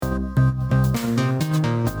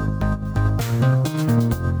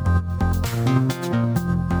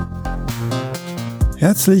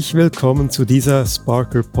Herzlich willkommen zu dieser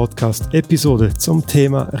Sparker Podcast Episode zum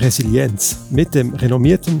Thema Resilienz mit dem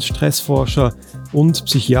renommierten Stressforscher und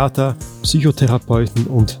Psychiater, Psychotherapeuten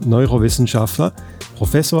und Neurowissenschaftler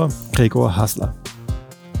Professor Gregor Hasler.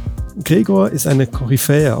 Gregor ist eine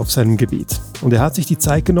Koryphäe auf seinem Gebiet und er hat sich die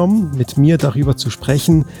Zeit genommen, mit mir darüber zu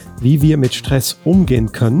sprechen, wie wir mit Stress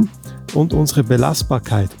umgehen können und unsere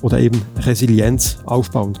Belastbarkeit oder eben Resilienz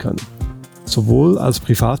aufbauen können. Sowohl als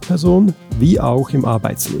Privatperson wie auch im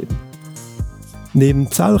Arbeitsleben.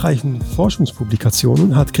 Neben zahlreichen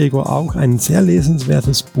Forschungspublikationen hat Gregor auch ein sehr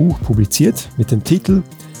lesenswertes Buch publiziert mit dem Titel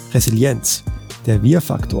Resilienz, der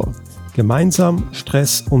Wir-Faktor, gemeinsam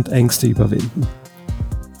Stress und Ängste überwinden.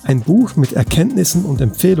 Ein Buch mit Erkenntnissen und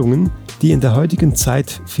Empfehlungen, die in der heutigen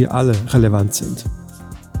Zeit für alle relevant sind.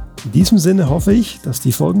 In diesem Sinne hoffe ich, dass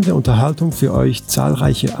die folgende Unterhaltung für euch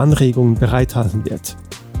zahlreiche Anregungen bereithalten wird.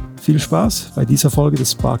 Viel Spaß bei dieser Folge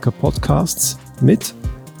des Sparker Podcasts mit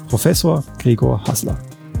Professor Gregor Hasler.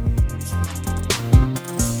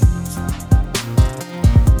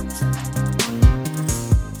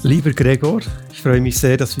 Lieber Gregor, ich freue mich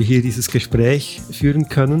sehr, dass wir hier dieses Gespräch führen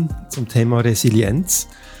können zum Thema Resilienz.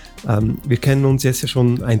 Wir kennen uns jetzt ja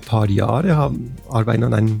schon ein paar Jahre, arbeiten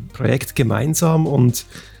an einem Projekt gemeinsam und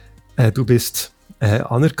du bist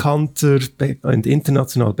anerkannter und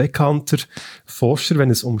international bekannter Forscher,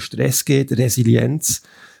 wenn es um Stress geht, Resilienz.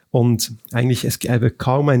 Und eigentlich es gäbe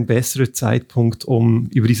kaum einen besseren Zeitpunkt, um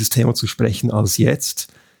über dieses Thema zu sprechen als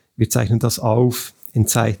jetzt. Wir zeichnen das auf in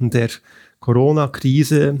Zeiten der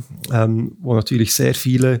Corona-Krise, wo natürlich sehr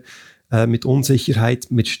viele mit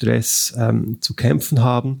Unsicherheit, mit Stress zu kämpfen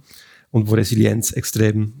haben und wo Resilienz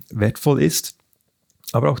extrem wertvoll ist.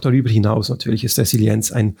 Aber auch darüber hinaus natürlich ist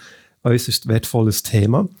Resilienz ein äußerst wertvolles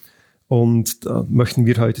Thema und da möchten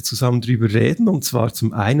wir heute zusammen drüber reden, und zwar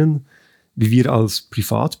zum einen, wie wir als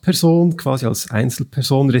Privatperson, quasi als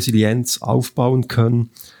Einzelperson Resilienz aufbauen können,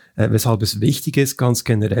 weshalb es wichtig ist, ganz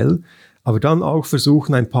generell, aber dann auch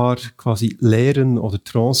versuchen, ein paar quasi Lehren oder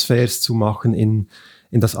Transfers zu machen in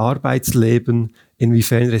das Arbeitsleben,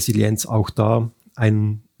 inwiefern Resilienz auch da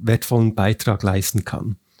einen wertvollen Beitrag leisten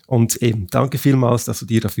kann. Und eben, danke vielmals, dass du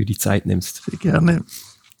dir dafür die Zeit nimmst. Sehr gerne.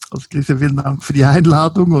 Also Christian, vielen Dank für die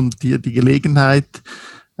Einladung und dir die Gelegenheit,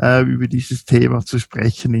 über dieses Thema zu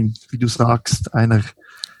sprechen, in, wie du sagst, einer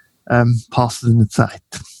passenden Zeit.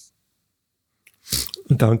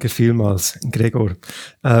 Danke vielmals, Gregor.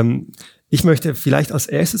 Ich möchte vielleicht als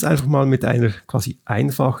erstes einfach mal mit einer quasi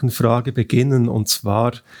einfachen Frage beginnen, und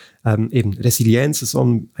zwar eben Resilienz ist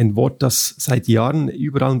so ein Wort, das seit Jahren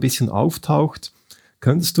überall ein bisschen auftaucht.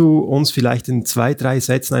 Könntest du uns vielleicht in 2-3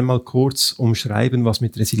 Sätzen einmal kurz umschreiben, was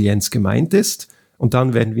mit Resilienz gemeint ist? Und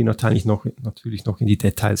dann werden wir natürlich noch in die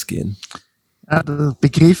Details gehen. Ja, der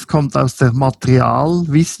Begriff kommt aus der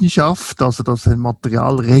Materialwissenschaft, also dass ein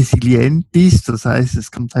Material resilient ist. Das heißt, es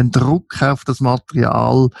kommt ein Druck auf das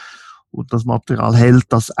Material und das Material hält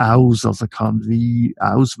das aus, also kann wie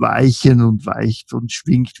ausweichen und weicht und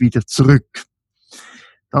schwingt wieder zurück.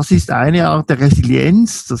 Das ist eine Art der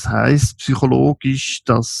Resilienz, das heißt psychologisch,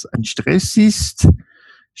 dass ein Stress ist.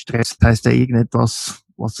 Stress heißt ja irgendetwas,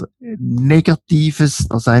 was Negatives,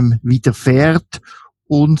 das einem widerfährt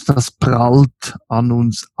und das prallt an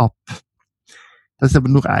uns ab. Das ist aber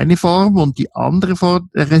nur eine Form, und die andere Form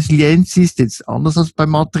der Resilienz ist jetzt anders als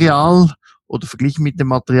beim Material oder verglichen mit dem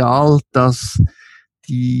Material, dass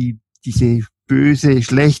diese böse,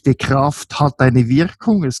 schlechte Kraft hat eine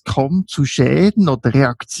Wirkung. Es kommt zu Schäden oder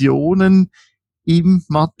Reaktionen im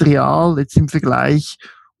Material, jetzt im Vergleich,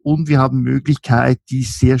 und wir haben Möglichkeit,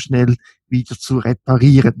 dies sehr schnell wieder zu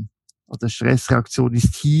reparieren. Also Stressreaktion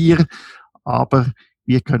ist hier, aber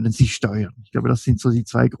wir können sie steuern. Ich glaube, das sind so die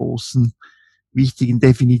zwei großen wichtigen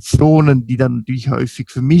Definitionen, die dann natürlich häufig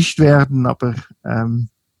vermischt werden, aber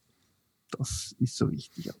das ist so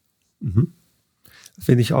wichtig. Mhm.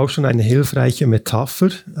 Finde ich auch schon eine hilfreiche Metapher,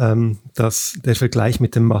 dass der Vergleich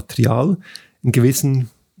mit dem Material in gewissen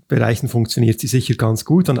Bereichen funktioniert sie sicher ganz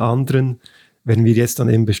gut, an anderen werden wir jetzt dann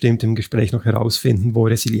eben bestimmt im Gespräch noch herausfinden, wo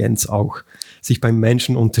Resilienz auch sich beim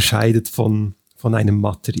Menschen unterscheidet von einem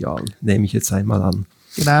Material, nehme ich jetzt einmal an.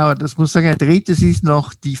 Genau, das muss sagen, ein drittes ist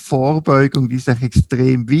noch die Vorbeugung, die ist auch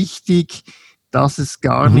extrem wichtig, dass es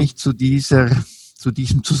gar nicht zu diesem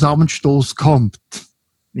Zusammenstoß kommt.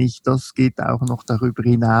 Nicht, das geht auch noch darüber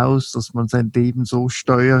hinaus, dass man sein Leben so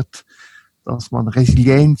steuert, dass man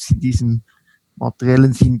Resilienz in diesem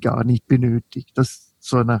materiellen Sinn gar nicht benötigt. Das ist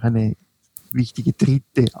so eine wichtige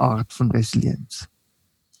dritte Art von Resilienz.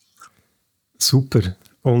 Super.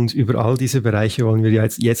 Und über all diese Bereiche wollen wir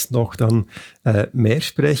jetzt noch dann mehr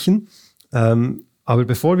sprechen. Aber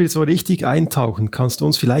bevor wir so richtig eintauchen, kannst du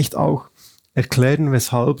uns vielleicht auch erklären,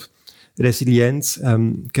 weshalb Resilienz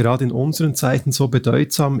gerade in unseren Zeiten so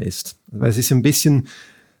bedeutsam ist? Weil es ist ein bisschen,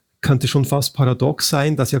 könnte schon fast paradox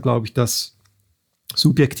sein, dass ja, glaube ich, das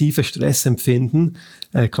subjektive Stressempfinden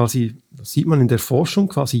quasi, das sieht man in der Forschung,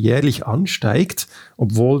 quasi jährlich ansteigt,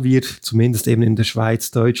 obwohl wir zumindest eben in der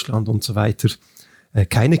Schweiz, Deutschland und so weiter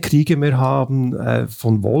keine Kriege mehr haben,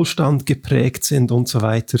 von Wohlstand geprägt sind und so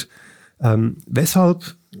weiter.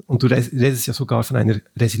 Weshalb, und du redest ja sogar von einer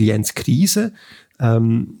Resilienzkrise,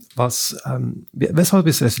 weshalb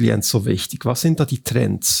ist Resilienz so wichtig? Was sind da die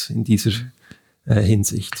Trends in dieser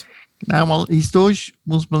Hinsicht? Genau, mal historisch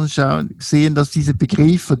muss man sehen, dass diese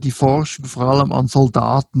Begriffe, die Forschung vor allem an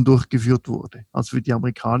Soldaten durchgeführt wurde. Also für die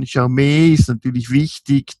amerikanische Armee ist natürlich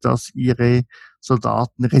wichtig, dass ihre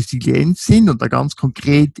Soldaten resilient sind und da ganz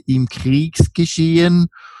konkret im Kriegsgeschehen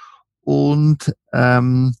und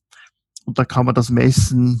da kann man das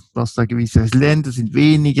messen, was da gewisse Länder sind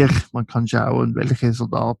weniger. Man kann schauen, welche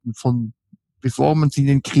Soldaten bevor man sie in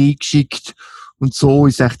den Krieg schickt. Und so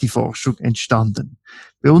ist echt die Forschung entstanden.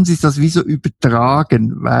 Bei uns ist das wie so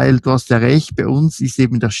übertragen, weil du hast ja recht, bei uns ist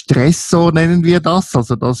eben der Stressor, nennen wir das,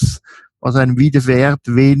 also das, was einem widerfährt,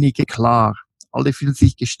 weniger klar. Alle fühlen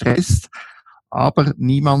sich gestresst, aber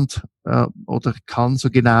niemand oder kann so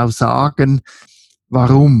genau sagen,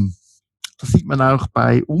 warum. Das sieht man auch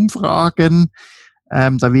bei Umfragen.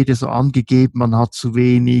 Da wird ja so angegeben, man hat zu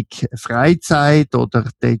wenig Freizeit oder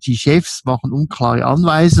die Chefs machen unklare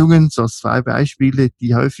Anweisungen. So 2 Beispiele,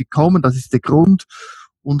 die häufig kommen. Das ist der Grund.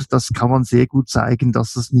 Und das kann man sehr gut zeigen,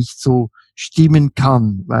 dass das nicht so stimmen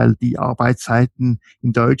kann, weil die Arbeitszeiten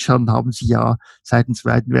in Deutschland haben sich ja seit dem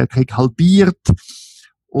Zweiten Weltkrieg halbiert.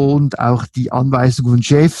 Und auch die Anweisungen von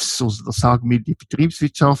Chefs, also das sagen mir die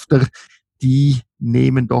Betriebswirtschaftler, die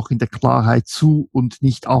nehmen doch in der Klarheit zu und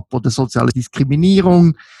nicht ab. Oder soziale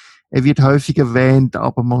Diskriminierung, er wird häufig erwähnt,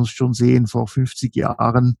 aber man muss schon sehen, vor 50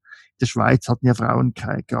 Jahren in der Schweiz hatten ja Frauen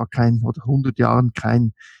gar kein, oder 100 Jahren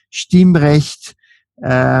kein Stimmrecht.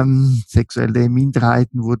 Sexuelle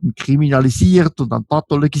Minderheiten wurden kriminalisiert und dann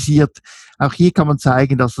pathologisiert. Auch hier kann man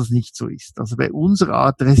zeigen, dass das nicht so ist. Also bei unserer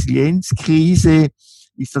Art Resilienzkrise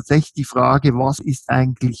ist tatsächlich die Frage, was ist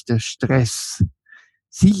eigentlich der Stress?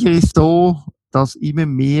 Sicher ist so, dass immer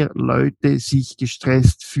mehr Leute sich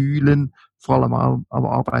gestresst fühlen, vor allem am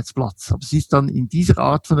Arbeitsplatz. Aber es ist dann in dieser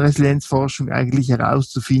Art von Resilienzforschung eigentlich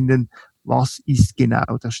herauszufinden, was ist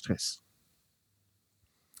genau der Stress.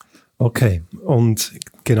 Okay, und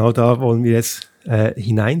genau da wollen wir jetzt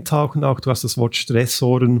hineintauchen. Auch du hast das Wort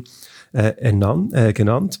Stressoren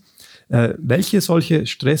genannt. Welche solche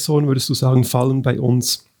Stressoren, würdest du sagen, fallen bei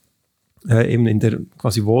uns eben in der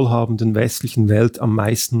quasi wohlhabenden westlichen Welt am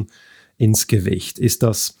meisten ins Gewicht? Ist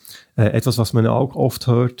das etwas, was man auch oft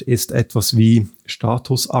hört, ist etwas wie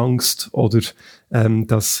Statusangst oder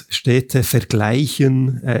das stete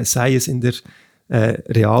Vergleichen, sei es in der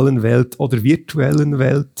realen Welt oder virtuellen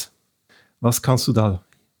Welt? Was kannst du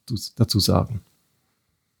dazu sagen?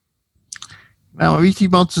 Ja, wichtig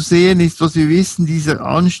mal zu sehen ist, was wir wissen, dieser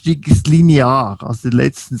Anstieg ist linear. Also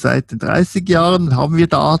seit den 30 Jahren haben wir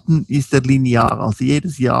Daten, ist er linear. Also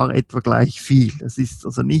jedes Jahr etwa gleich viel. Es ist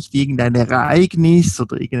also nicht irgendein Ereignis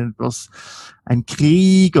oder irgendetwas, ein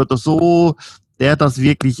Krieg oder so, der das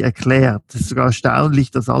wirklich erklärt. Es ist sogar erstaunlich,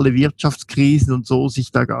 dass alle Wirtschaftskrisen und so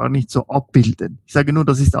sich da gar nicht so abbilden. Ich sage nur,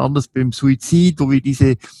 das ist anders beim Suizid, wo wir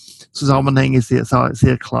diese Zusammenhänge sehr,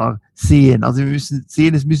 sehr klar sehen. Also wir müssen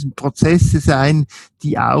sehen, es müssen Prozesse sein,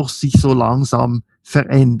 die auch sich so langsam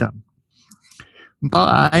verändern. Und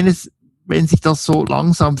da eines, wenn sich das so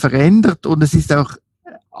langsam verändert und es ist auch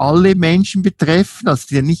alle Menschen betreffen,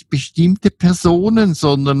 also ja nicht bestimmte Personen,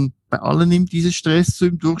 sondern bei allen nimmt dieser Stress zu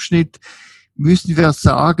im Durchschnitt, müssen wir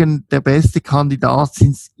sagen, der beste Kandidat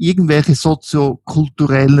sind irgendwelche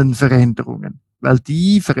soziokulturellen Veränderungen. Weil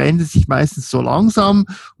die verändern sich meistens so langsam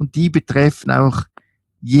und die betreffen auch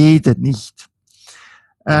jeden nicht.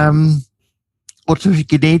 Oder solche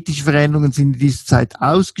genetische Veränderungen sind in dieser Zeit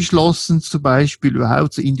ausgeschlossen, zum Beispiel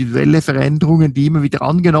überhaupt so individuelle Veränderungen, die immer wieder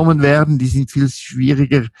angenommen werden, die sind viel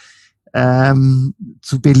schwieriger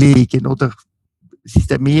zu belegen. Oder es ist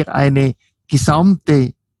ja mehr eine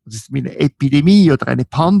gesamte, das ist eine Epidemie oder eine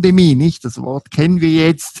Pandemie, nicht? Das Wort kennen wir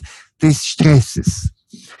jetzt, des Stresses.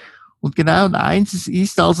 Und genau eins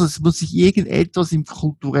ist also, es muss sich irgendetwas im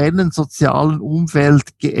kulturellen, sozialen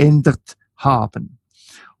Umfeld geändert haben.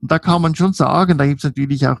 Und da kann man schon sagen, da gibt es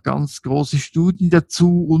natürlich auch ganz große Studien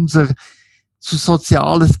dazu, unser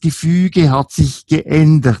soziales Gefüge hat sich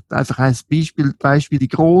geändert. Einfach ein Beispiel die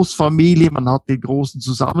Großfamilie, man hat den großen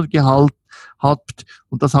Zusammengehalt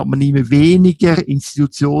und das hat man immer weniger.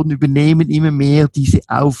 Institutionen übernehmen immer mehr diese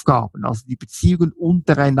Aufgaben. Also die Beziehungen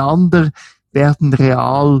untereinander werden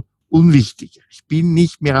real unwichtiger. Ich bin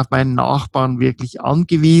nicht mehr auf meinen Nachbarn wirklich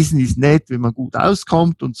angewiesen, ist nett, wenn man gut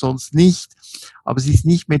auskommt und sonst nicht, aber es ist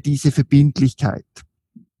nicht mehr diese Verbindlichkeit.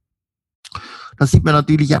 Das sieht man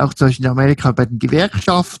natürlich auch zum Beispiel in Amerika bei den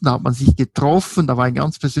Gewerkschaften, da hat man sich getroffen, da war ein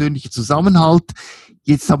ganz persönlicher Zusammenhalt.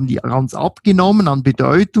 Jetzt haben die ganz abgenommen an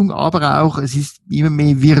Bedeutung, aber auch es ist immer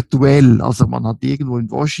mehr virtuell. Also man hat irgendwo in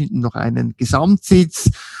Washington noch einen Gesamtsitz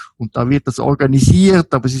und da wird das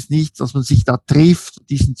organisiert, aber es ist nicht, dass man sich da trifft,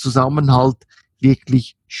 diesen Zusammenhalt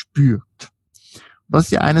wirklich spürt. Das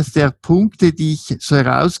ist ja eines der Punkte, die ich so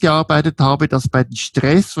herausgearbeitet habe, dass bei den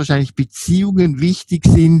Stress wahrscheinlich Beziehungen wichtig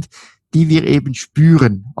sind, die wir eben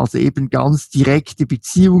spüren, also eben ganz direkte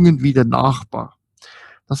Beziehungen wie der Nachbar.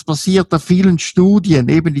 Das passiert auf vielen Studien,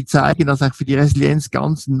 eben die zeigen, dass auch für die Resilienz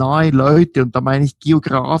ganz nahe Leute, und da meine ich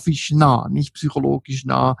geografisch nah, nicht psychologisch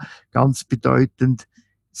nah, ganz bedeutend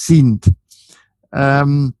sind. Das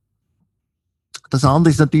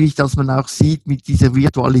andere ist natürlich, dass man auch sieht mit dieser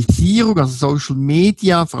Virtualisierung, also Social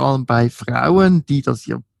Media, vor allem bei Frauen, die das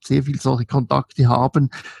ja sehr viel solche Kontakte haben,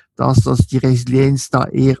 dass das die Resilienz da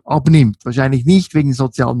eher abnimmt. Wahrscheinlich nicht wegen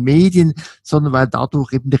sozialen Medien, sondern weil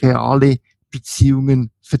dadurch eben reale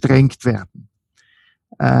Beziehungen verdrängt werden.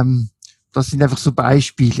 Das sind einfach so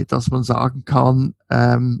Beispiele, dass man sagen kann,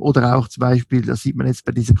 oder auch zum Beispiel, das sieht man jetzt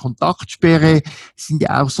bei dieser Kontaktsperre, sind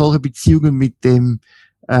ja auch solche Beziehungen mit dem,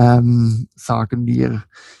 sagen wir,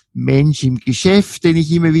 Mensch im Geschäft, den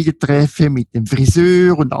ich immer wieder treffe, mit dem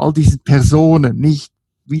Friseur und all diesen Personen. Nicht,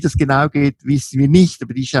 wie das genau geht, wissen wir nicht,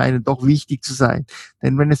 aber die scheinen doch wichtig zu sein.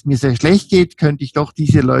 Denn wenn es mir sehr schlecht geht, könnte ich doch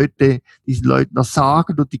diesen Leuten das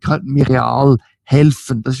sagen und die könnten mir real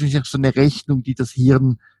helfen. Das ist so eine Rechnung, die das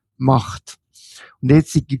Hirn macht. Und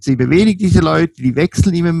jetzt gibt es immer wenig diese Leute, die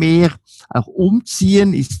wechseln immer mehr. Auch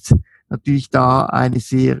umziehen ist natürlich da eine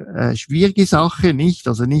sehr schwierige Sache, nicht?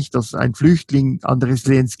 Also nicht, dass ein Flüchtling an der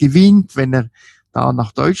Resilienz gewinnt, wenn er da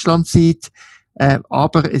nach Deutschland zieht.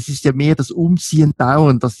 Aber es ist ja mehr das Umziehen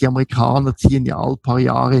dauernd, dass die Amerikaner ziehen ja alle paar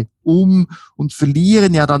Jahre um und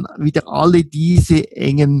verlieren ja dann wieder alle diese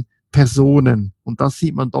engen Personen. Und das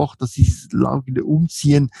sieht man doch, dass dieses laufende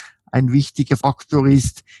Umziehen ein wichtiger Faktor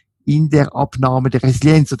ist in der Abnahme der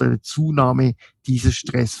Resilienz oder der Zunahme dieser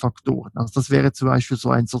Stressfaktoren. Also das wäre zum Beispiel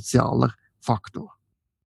so ein sozialer Faktor.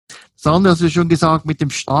 Das andere, was wir schon gesagt, mit dem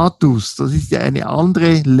Status, das ist ja eine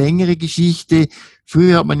andere, längere Geschichte.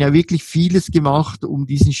 Früher hat man ja wirklich vieles gemacht, um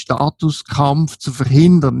diesen Statuskampf zu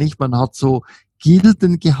verhindern, nicht? Man hat so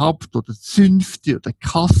Gilden gehabt oder Zünfte oder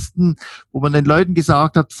Kasten, wo man den Leuten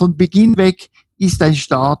gesagt hat, von Beginn weg ist dein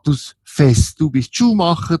Status fest. Du bist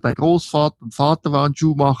Schuhmacher, dein Großvater und Vater waren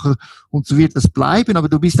Schuhmacher und so wird das bleiben, aber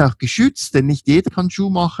du bist auch geschützt, denn nicht jeder kann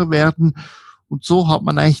Schuhmacher werden. Und so hat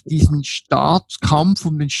man eigentlich diesen Kampf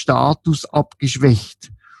um den Status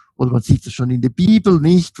abgeschwächt. Oder man sieht das schon in der Bibel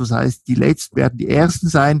nicht, was heißt, die Letzten werden die Ersten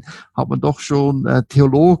sein, hat man doch schon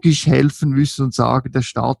theologisch helfen müssen und sagen, der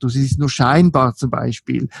Status ist nur scheinbar zum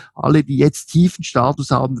Beispiel. Alle, die jetzt tiefen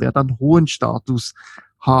Status haben, werden einen hohen Status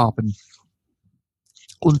haben.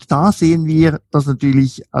 Und da sehen wir, dass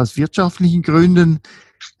natürlich aus wirtschaftlichen Gründen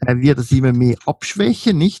wir das immer mehr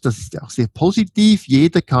abschwächen, nicht? Das ist ja auch sehr positiv.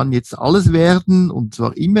 Jeder kann jetzt alles werden und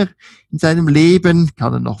zwar immer in seinem Leben,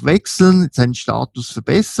 kann er noch wechseln, seinen Status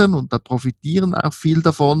verbessern und da profitieren auch viel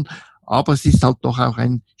davon. Aber es ist halt doch auch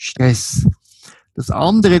ein Stress. Das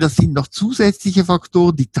andere, das sind noch zusätzliche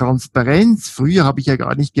Faktoren, die Transparenz. Früher habe ich ja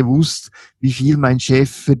gar nicht gewusst, wie viel mein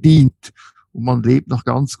Chef verdient. Und man lebt noch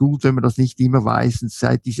ganz gut, wenn man das nicht immer weiß. Und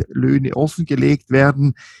seit diese Löhne offengelegt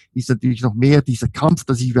werden, ist natürlich noch mehr dieser Kampf,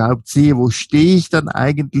 dass ich überhaupt sehe, wo stehe ich dann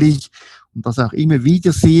eigentlich und das auch immer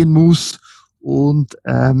wieder sehen muss und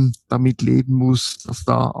damit leben muss, dass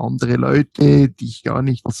da andere Leute, die ich gar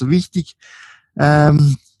nicht als so wichtig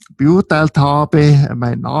beurteilt habe,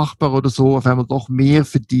 mein Nachbar oder so, auf einmal doch mehr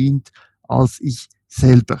verdient als ich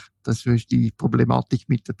selber. Das ist die Problematik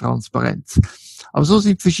mit der Transparenz. Aber so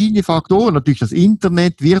sind verschiedene Faktoren. Natürlich das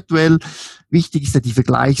Internet, virtuell. Wichtig ist ja die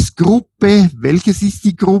Vergleichsgruppe. Welches ist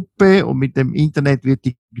die Gruppe? Und mit dem Internet wird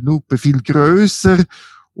die Gruppe viel größer.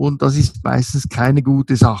 Und das ist meistens keine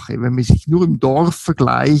gute Sache. Wenn man sich nur im Dorf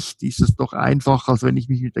vergleicht, ist es doch einfacher, als wenn ich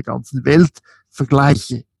mich mit der ganzen Welt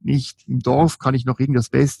vergleiche. Nicht im Dorf kann ich noch irgend das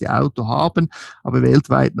beste Auto haben, aber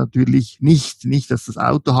weltweit natürlich nicht. Nicht, dass das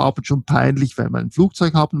Auto haben schon peinlich, weil man ein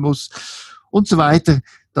Flugzeug haben muss und so weiter.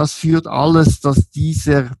 Das führt alles, dass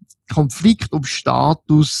dieser Konflikt um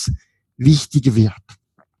Status wichtiger wird.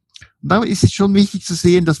 Und da ist es schon wichtig zu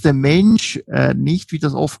sehen, dass der Mensch nicht, wie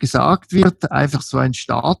das oft gesagt wird, einfach so ein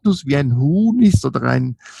Status wie ein Huhn ist oder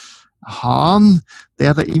ein Hahn,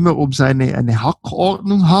 der da immer um eine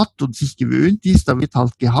Hackordnung hat und sich gewöhnt ist, da wird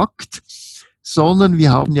halt gehackt. sondern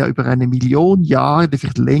wir haben ja über 1 Million Jahre,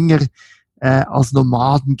 vielleicht länger, als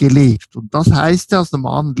Nomaden gelebt. Und das heißt ja, als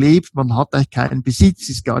Nomaden lebt, man hat eigentlich keinen Besitz,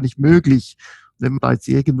 ist gar nicht möglich. Wenn man da jetzt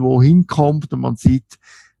irgendwo hinkommt und man sieht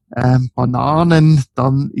Bananen,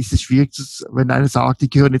 dann ist es schwierig, wenn einer sagt, die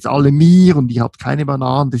gehören jetzt alle mir und ich habe keine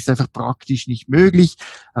Bananen, das ist einfach praktisch nicht möglich.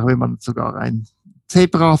 Aber wenn man sogar ein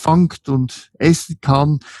Zebra fangt und essen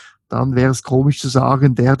kann, dann wäre es komisch zu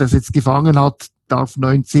sagen, der es jetzt gefangen hat, darf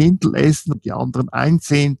 9/10 essen und die anderen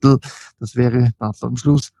 1/10. Das wäre dann am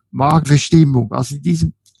Schluss Magenverstimmung. Also in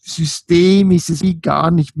diesem System ist es wie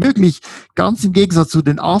gar nicht möglich. Ganz im Gegensatz zu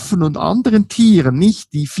den Affen und anderen Tieren,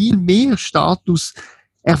 nicht, die viel mehr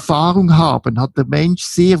Statuserfahrung haben, hat der Mensch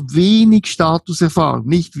sehr wenig Statuserfahrung.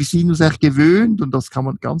 Nicht, wir sind uns echt gewöhnt, und das kann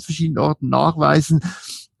man an ganz verschiedenen Orten nachweisen,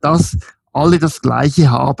 dass alle das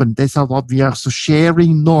Gleiche haben. Deshalb haben wir auch so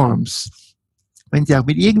Sharing Norms. Wenn Sie auch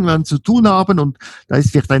mit irgendjemandem zu tun haben und da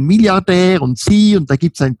ist vielleicht ein Milliardär und Sie und da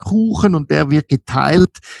gibt es einen Kuchen und der wird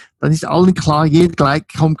geteilt, dann ist allen klar, jeder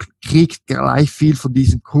kriegt gleich viel von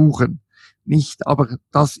diesem Kuchen. Nicht, aber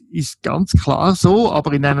das ist ganz klar so,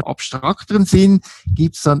 aber in einem abstrakteren Sinn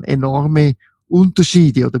gibt es dann enorme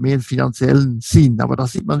Unterschiede oder mehr im finanziellen Sinn. Aber da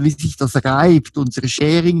sieht man, wie sich das reibt. Unsere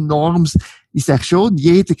Sharing-Norms ist ja schon,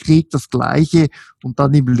 jeder kriegt das Gleiche und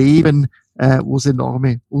dann im Leben, wo es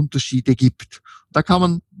enorme Unterschiede gibt. Da kann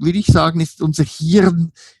man, würde ich sagen, ist unser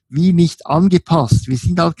Hirn wie nicht angepasst. Wir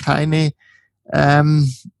sind halt keine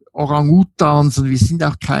Orang-Utans und wir sind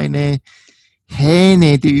auch keine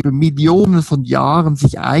Hähne, die über Millionen von Jahren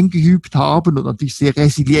sich eingeübt haben und natürlich sehr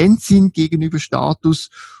resilient sind gegenüber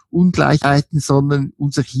Statusungleichheiten, sondern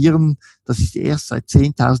unser Hirn, das ist erst seit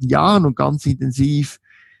 10.000 Jahren und ganz intensiv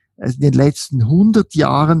in den letzten 100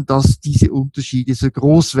 Jahren, dass diese Unterschiede so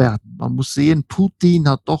groß werden. Man muss sehen, Putin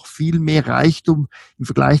hat doch viel mehr Reichtum im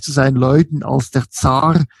Vergleich zu seinen Leuten als der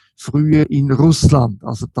Zar früher in Russland.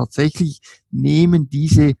 Also tatsächlich nehmen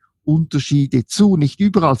diese Unterschiede zu, nicht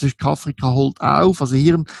überall. Südafrika holt auf, also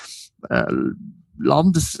hier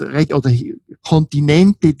oder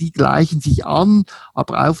Kontinente, die gleichen sich an,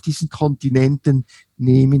 aber auf diesen Kontinenten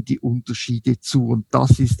nehmen die Unterschiede zu und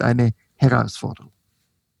das ist eine Herausforderung.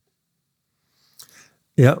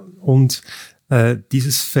 Ja, und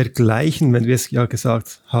dieses Vergleichen, wenn du es ja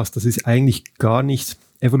gesagt hast, das ist eigentlich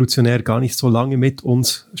evolutionär gar nicht so lange mit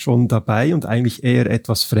uns schon dabei und eigentlich eher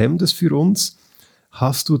etwas Fremdes für uns.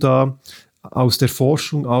 Hast du da aus der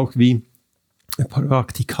Forschung auch wie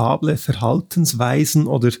praktikable Verhaltensweisen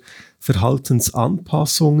oder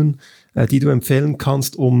Verhaltensanpassungen, die du empfehlen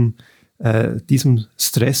kannst, um diesem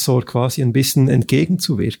Stressor quasi ein bisschen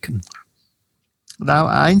entgegenzuwirken? Genau,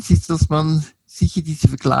 eins ist, dass man sicher diese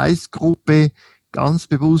Vergleichsgruppe ganz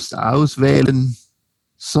bewusst auswählen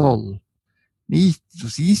soll. Nicht, du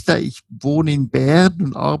siehst ja, ich wohne in Bern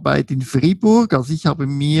und arbeite in Fribourg, also ich habe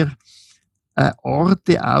mir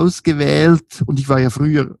Orte ausgewählt und ich war ja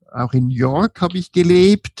früher auch in New York, habe ich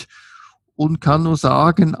gelebt und kann nur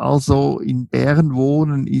sagen, also in Bern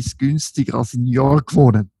wohnen ist günstiger als in New York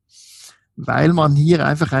wohnen, weil man hier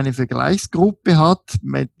einfach eine Vergleichsgruppe hat,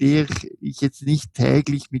 mit der ich jetzt nicht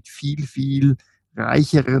täglich mit viel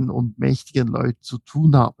reicheren und mächtigen Leuten zu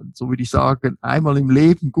tun habe. So würde ich sagen, einmal im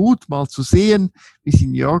Leben gut, mal zu sehen, wie es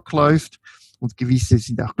in New York läuft und gewisse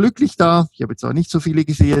sind auch glücklich da. Ich habe jetzt auch nicht so viele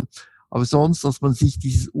gesehen. Aber sonst, dass man sich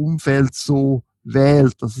dieses Umfeld so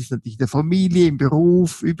wählt, das ist natürlich in der Familie, im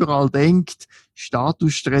Beruf, überall denkt,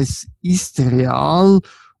 Statusstress ist real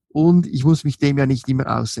und ich muss mich dem ja nicht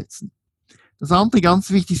immer aussetzen. Das andere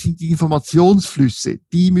ganz wichtig sind die Informationsflüsse.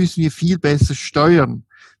 Die müssen wir viel besser steuern.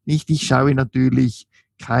 Nicht, ich schaue natürlich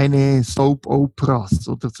keine Soap-Operas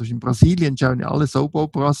oder zum Beispiel in Brasilien schauen ja alle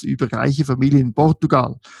Soap-Operas über reiche Familien in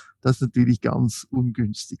Portugal. Das ist natürlich ganz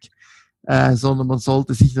ungünstig. Sondern man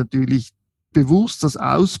sollte sich natürlich bewusst das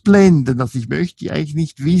ausblenden. Also ich möchte eigentlich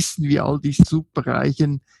nicht wissen, wie all diese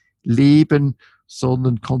Superreichen leben,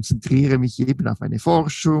 sondern konzentriere mich eben auf meine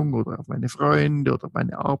Forschung oder auf meine Freunde oder auf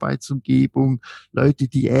meine Arbeitsumgebung. Leute,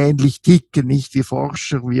 die ähnlich ticken, nicht wir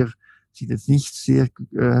Forscher, wir sind jetzt nicht sehr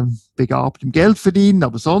begabt im Geld verdienen,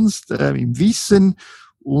 aber sonst im Wissen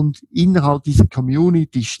und innerhalb dieser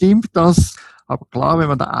Community stimmt das. Aber klar, wenn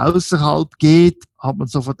man da außerhalb geht, hat man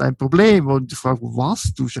sofort ein Problem. Und ich frage,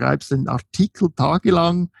 was? Du schreibst einen Artikel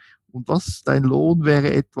tagelang und was? Dein Lohn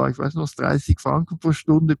wäre etwa, ich weiß noch, 30 Franken pro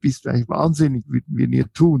Stunde. Bist du eigentlich wahnsinnig, würden wir nie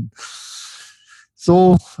tun.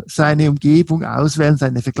 So seine Umgebung auswählen,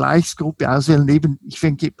 seine Vergleichsgruppe auswählen. Eben, ich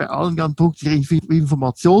denke, bei allen ganzen Punkten, der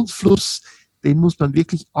Informationsfluss, den muss man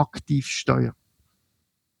wirklich aktiv steuern.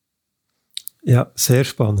 Ja, sehr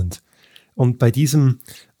spannend. Und bei diesem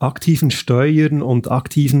aktiven Steuern und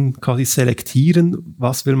aktiven quasi Selektieren,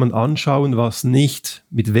 was will man anschauen, was nicht,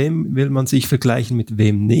 mit wem will man sich vergleichen, mit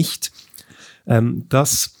wem nicht,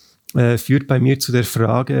 das führt bei mir zu der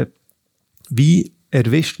Frage, wie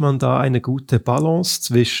erwischt man da eine gute Balance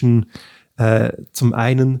zwischen zum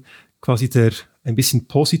einen quasi der ein bisschen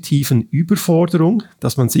positiven Überforderung,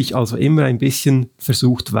 dass man sich also immer ein bisschen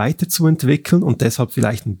versucht weiterzuentwickeln und deshalb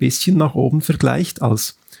vielleicht ein bisschen nach oben vergleicht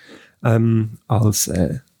als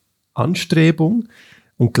Anstrebung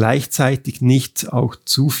und gleichzeitig nicht auch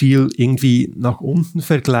zu viel irgendwie nach unten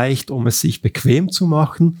vergleicht, um es sich bequem zu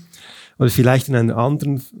machen. Oder vielleicht in einem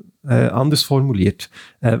anderen, anders formuliert.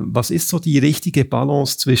 Was ist so die richtige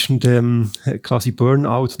Balance zwischen dem quasi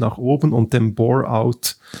Burnout nach oben und dem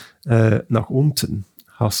Bore-out nach unten?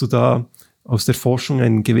 Hast du da aus der Forschung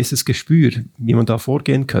ein gewisses Gespür, wie man da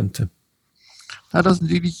vorgehen könnte? Ja, das ist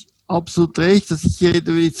natürlich absolut recht, dass ich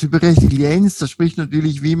rede jetzt über Resilienz, das spricht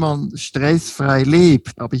natürlich, wie man stressfrei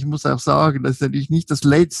lebt. Aber ich muss auch sagen, das ist natürlich nicht das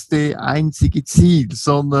letzte, einzige Ziel,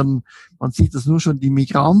 sondern man sieht das nur schon, die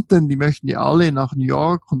Migranten, die möchten ja alle nach New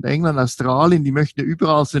York und England, Australien, die möchten ja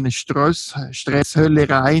überall so eine Stresshölle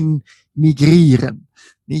rein migrieren.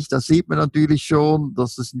 Nicht? Da sieht man natürlich schon,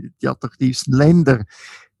 dass das sind die attraktivsten Länder,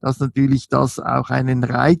 dass natürlich das auch einen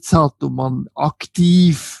Reiz hat und man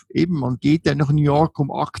aktiv, eben, man geht ja nach New York, um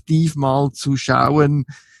aktiv mal zu schauen,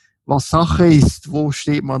 was Sache ist, wo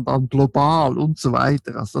steht man dann global und so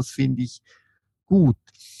weiter. Also das finde ich gut.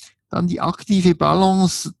 Dann die aktive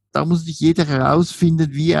Balance, da muss sich jeder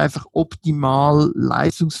herausfinden, wie er einfach optimal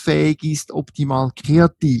leistungsfähig ist, optimal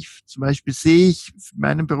kreativ. Zum Beispiel sehe ich, in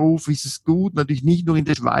meinem Beruf ist es gut, natürlich nicht nur in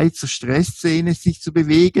der Schweizer Stressszene sich zu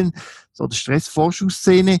bewegen, so der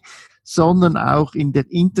Stressforschungsszene, sondern auch in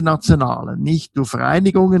der internationalen, nicht nur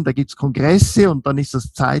Vereinigungen, da gibt's Kongresse und dann ist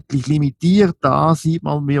das zeitlich limitiert, da sieht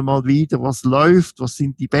man mir mal wieder, was läuft, was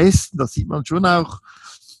sind die Besten, da sieht man schon auch,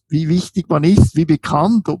 wie wichtig man ist, wie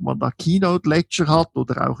bekannt, ob man da Keynote-Lecture hat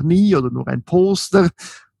oder auch nie oder nur ein Poster.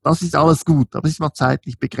 Das ist alles gut, aber es ist mal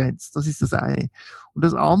zeitlich begrenzt. Das ist das eine. Und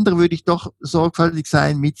das andere würde ich doch sorgfältig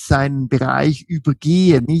sein, mit seinem Bereich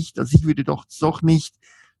übergehen, nicht? Also ich würde doch nicht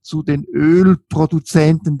zu den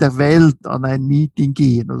Ölproduzenten der Welt an ein Meeting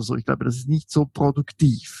gehen oder so. Ich glaube, das ist nicht so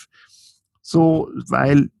produktiv. So,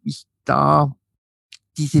 weil ich da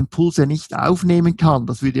diese Impulse nicht aufnehmen kann.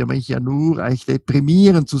 Das würde mich ja nur eigentlich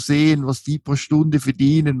deprimieren, zu sehen, was die pro Stunde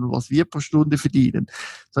verdienen und was wir pro Stunde verdienen.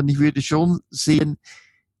 Sondern ich würde schon sehen,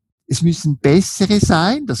 es müssen bessere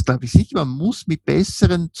sein, das glaube ich sicher, man muss mit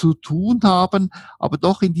Besseren zu tun haben, aber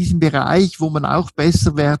doch in diesem Bereich, wo man auch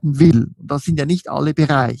besser werden will. Und das sind ja nicht alle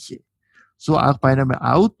Bereiche. So auch bei einem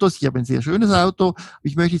Auto, ich habe ein sehr schönes Auto, aber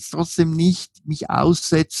ich möchte jetzt trotzdem nicht mich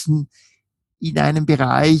aussetzen in einem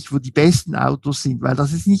Bereich, wo die besten Autos sind, weil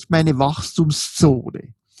das ist nicht meine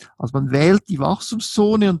Wachstumszone. Also man wählt die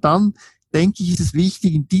Wachstumszone und dann, denke ich, ist es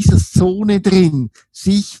wichtig, in dieser Zone drin,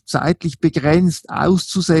 sich zeitlich begrenzt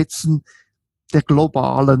auszusetzen der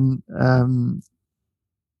globalen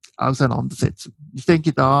Auseinandersetzung. Ich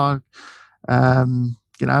denke, da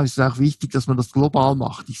genau ist es auch wichtig, dass man das global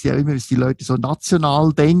macht. Ich sehe immer, dass die Leute so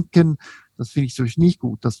national denken. Das finde ich so nicht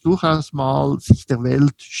gut, dass durchaus mal sich der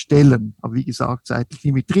Welt stellen. Aber wie gesagt, zeitlich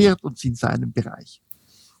limitiert und in seinem Bereich.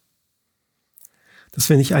 Das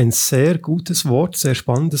finde ich ein sehr gutes Wort, sehr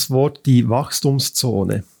spannendes Wort, die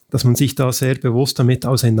Wachstumszone. Dass man sich da sehr bewusst damit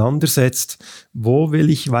auseinandersetzt, wo will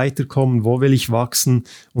ich weiterkommen, wo will ich wachsen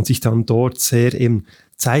und sich dann dort sehr eben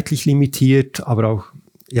zeitlich limitiert, aber auch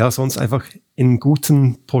ja sonst einfach in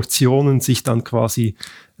guten Portionen sich dann quasi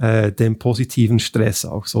dem positiven Stress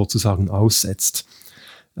auch sozusagen aussetzt.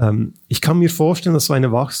 Ich kann mir vorstellen, dass so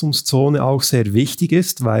eine Wachstumszone auch sehr wichtig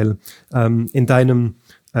ist, weil in deinem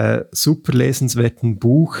super lesenswerten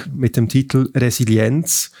Buch mit dem Titel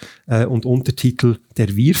Resilienz und Untertitel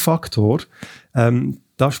Der Wir-Faktor,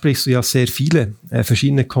 da sprichst du ja sehr viele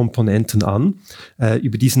verschiedene Komponenten an.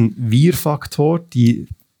 Über diesen Wir-Faktor, die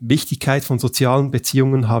Wichtigkeit von sozialen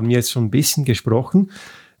Beziehungen haben wir jetzt schon ein bisschen gesprochen.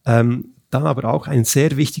 Dann aber auch ein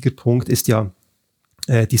sehr wichtiger Punkt ist ja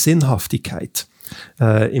die Sinnhaftigkeit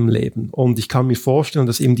im Leben. Und ich kann mir vorstellen,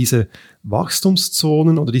 dass eben diese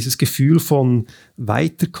Wachstumszonen oder dieses Gefühl von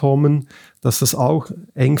Weiterkommen, dass das auch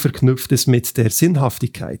eng verknüpft ist mit der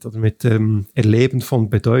Sinnhaftigkeit oder mit dem Erleben von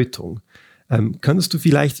Bedeutung. Könntest du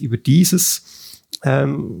vielleicht über dieses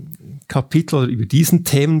Kapitel oder über diesen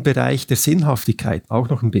Themenbereich der Sinnhaftigkeit auch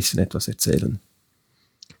noch ein bisschen etwas erzählen?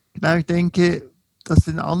 Genau, ich denke, das ist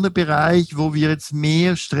ein anderer Bereich, wo wir jetzt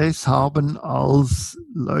mehr Stress haben als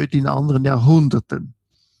Leute in anderen Jahrhunderten.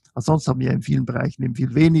 Ansonsten haben wir in vielen Bereichen eben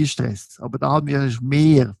viel weniger Stress, aber da haben wir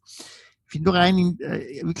mehr. Ich finde nur ein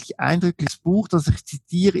wirklich eindrückliches Buch, das ich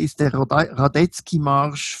zitiere, ist der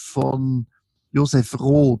Radetzky-Marsch von Josef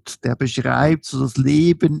Roth. Der beschreibt so das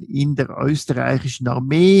Leben in der österreichischen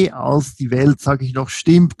Armee, als die Welt, sage ich noch,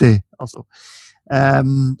 stimmte. Also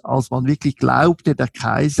als man wirklich glaubte, der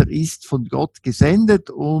Kaiser ist von Gott gesendet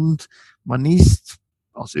und man ist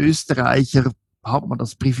als Österreicher, hat man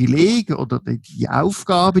das Privileg oder die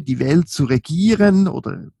Aufgabe, die Welt zu regieren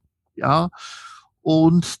oder ja.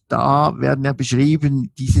 Und da werden ja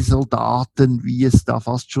beschrieben, diese Soldaten, wie es da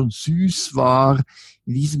fast schon süß war,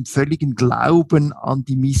 in diesem völligen Glauben an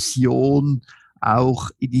die Mission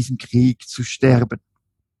auch in diesem Krieg zu sterben.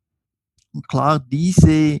 Und klar,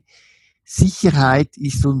 diese Sicherheit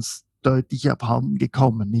ist uns deutlich abhanden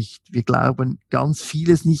gekommen, nicht? Wir glauben ganz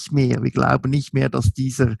vieles nicht mehr. Wir glauben nicht mehr, dass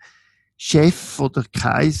dieser Chef oder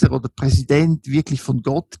Kaiser oder Präsident wirklich von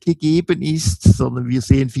Gott gegeben ist, sondern wir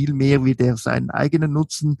sehen viel mehr, wie der seinen eigenen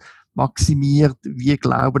Nutzen maximiert. Wir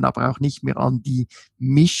glauben aber auch nicht mehr an die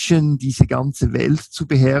Mission, diese ganze Welt zu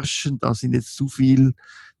beherrschen. Da sind jetzt zu viel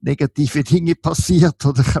negative Dinge passiert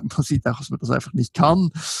oder man sieht auch, dass man das einfach nicht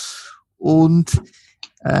kann. Und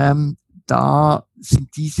da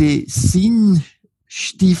sind diese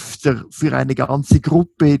Sinnstifter für eine ganze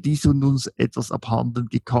Gruppe, die sind uns etwas abhanden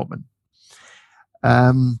gekommen.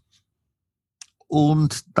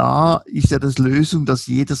 Und da ist ja das Lösung, dass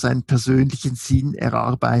jeder seinen persönlichen Sinn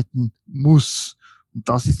erarbeiten muss. Und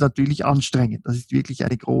das ist natürlich anstrengend. Das ist wirklich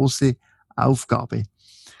eine große Aufgabe.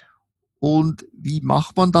 Und wie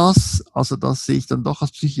macht man das? Also das sehe ich dann doch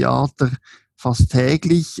als Psychiater fast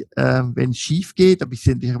täglich, wenn es schief geht. Aber ich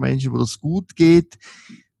sehe natürlich Menschen, wo das gut geht.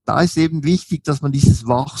 Da ist eben wichtig, dass man dieses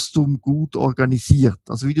Wachstum gut organisiert.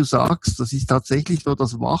 Also wie du sagst, das ist tatsächlich so,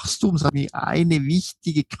 dass Wachstum eine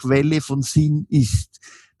wichtige Quelle von Sinn ist.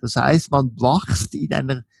 Das heißt, man wächst in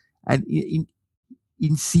einem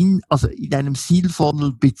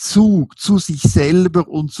sinnvollen Bezug zu sich selber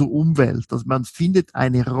und zur Umwelt. Also man findet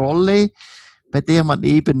eine Rolle, bei der man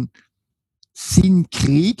eben Sinn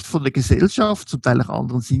kriegt von der Gesellschaft, zum Teil auch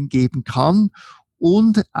anderen Sinn geben kann.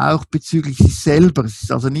 Und auch bezüglich sich selber. Es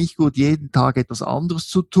ist also nicht gut, jeden Tag etwas anderes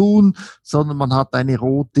zu tun, sondern man hat eine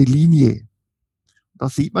rote Linie. Da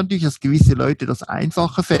sieht man natürlich, dass gewisse Leute das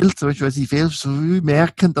einfacher fällt, zum Beispiel, weil sie viel früh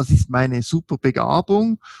merken, das ist meine super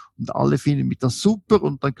Begabung und alle finden mich das super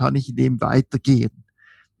und dann kann ich in dem weitergehen.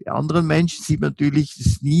 Bei anderen Menschen sieht man natürlich, es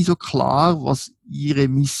ist nie so klar, was ihre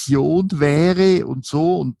Mission wäre und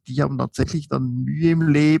so. Und die haben tatsächlich dann Mühe im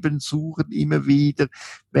Leben, suchen immer wieder,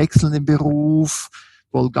 wechseln den Beruf,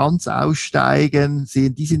 wollen ganz aussteigen,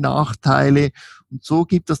 sehen diese Nachteile. Und so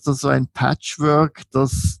gibt es dann so ein Patchwork,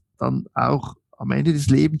 das dann auch am Ende des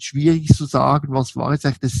Lebens schwierig ist zu sagen, was war jetzt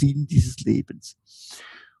eigentlich der Sinn dieses Lebens.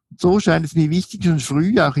 So scheint es mir wichtig, schon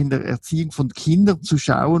früh auch in der Erziehung von Kindern zu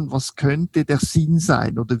schauen, was könnte der Sinn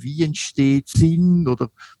sein oder wie entsteht Sinn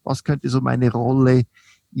oder was könnte so meine Rolle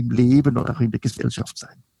im Leben oder auch in der Gesellschaft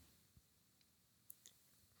sein.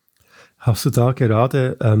 Hast du da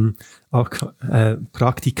gerade auch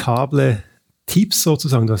praktikable Tipps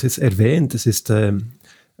sozusagen? Du hast jetzt erwähnt, es ist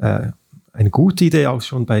eine gute Idee auch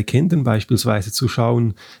schon bei Kindern beispielsweise zu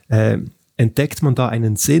schauen, entdeckt man da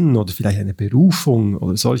einen Sinn oder vielleicht eine Berufung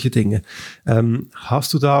oder solche Dinge?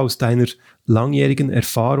 Hast du da aus deiner langjährigen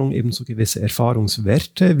Erfahrung eben so gewisse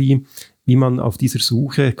Erfahrungswerte, wie man auf dieser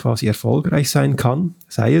Suche quasi erfolgreich sein kann,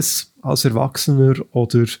 sei es als Erwachsener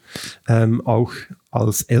oder auch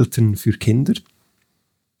als Eltern für Kinder?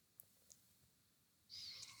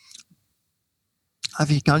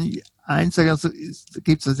 Also ich kann eins sagen, also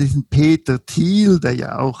gibt es diesen Peter Thiel, der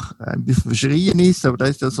ja auch ein bisschen verschrien ist, aber der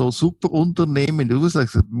ist ja so Superunternehmen in den USA,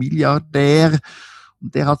 also Milliardär,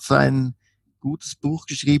 und der hat so ein gutes Buch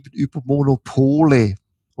geschrieben über Monopole,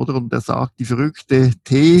 oder? Und er sagt die verrückte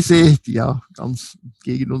These, die ja ganz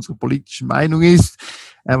gegen unsere politische Meinung ist,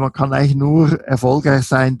 man kann eigentlich nur erfolgreich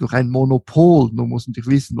sein durch ein Monopol. Nur muss man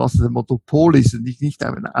natürlich wissen, was ein Monopol ist, und nicht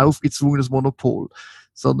ein aufgezwungenes Monopol,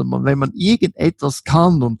 sondern wenn man irgendetwas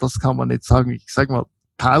kann, und das kann man jetzt sagen, ich sage mal,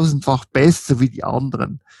 1000-fach besser wie die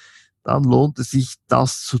anderen, dann lohnt es sich,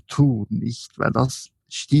 das zu tun, nicht? Weil das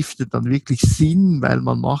stiftet dann wirklich Sinn, weil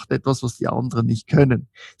man macht etwas, was die anderen nicht können.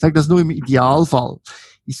 Ich sage das nur im Idealfall.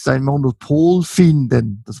 Ist ein Monopol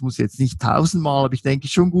finden, das muss jetzt nicht 1000-mal, aber ich denke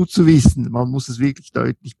schon gut zu wissen, man muss es wirklich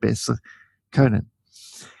deutlich besser können.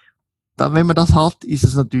 Dann, wenn man das hat, ist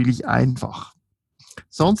es natürlich einfach.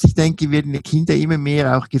 Sonst, ich denke, werden die Kinder immer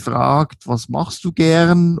mehr auch gefragt, was machst du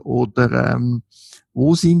gern oder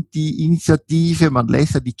wo sind die Initiative? Man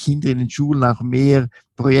lässt ja die Kinder in den Schulen auch mehr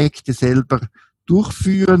Projekte selber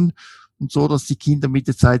durchführen und so, dass die Kinder mit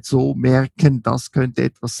der Zeit so merken, das könnte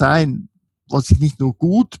etwas sein. was ich nicht nur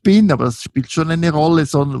gut bin, aber das spielt schon eine Rolle,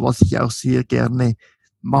 sondern was ich auch sehr gerne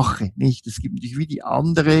mache, nicht? Es gibt natürlich wie die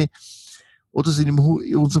andere, oder so in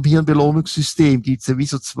unserem Hirnbelohnungssystem gibt es ja wie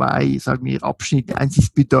so zwei, sagen wir, Abschnitte. Eins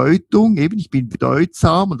ist Bedeutung, eben, ich bin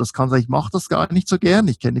bedeutsam und das kann sein, ich mache das gar nicht so gern.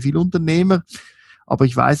 Ich kenne viele Unternehmer, aber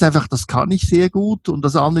ich weiß einfach, das kann ich sehr gut. Und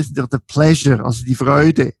das andere ist der Pleasure, also die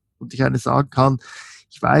Freude. Und ich eine sagen kann,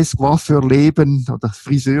 ich weiß, Coiffeur leben, oder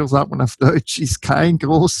Friseur sagt man auf Deutsch, ist kein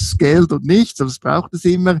großes Geld und nichts, aber das braucht es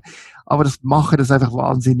immer. Aber das mache das einfach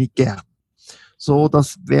wahnsinnig gern. So,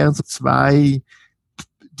 das wären so zwei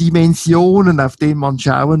Dimensionen, auf denen man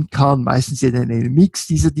schauen kann, meistens in einem Mix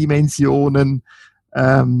dieser Dimensionen,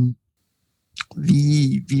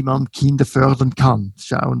 wie man Kinder fördern kann.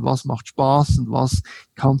 Schauen, was macht Spaß und was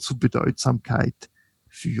kann zu Bedeutsamkeit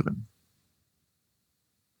führen.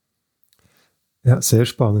 Ja, sehr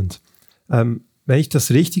spannend. Wenn ich das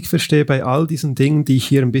richtig verstehe, bei all diesen Dingen, die ich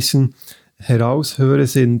hier ein bisschen heraushöre,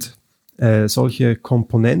 sind solche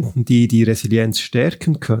Komponenten, die die Resilienz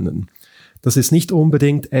stärken können. Das ist nicht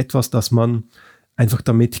unbedingt etwas, dass man einfach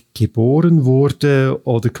damit geboren wurde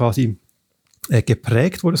oder quasi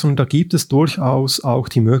geprägt wurde, sondern da gibt es durchaus auch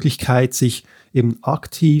die Möglichkeit, sich eben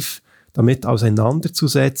aktiv damit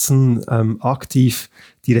auseinanderzusetzen, aktiv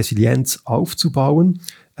die Resilienz aufzubauen.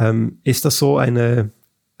 Ist das so eine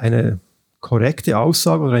korrekte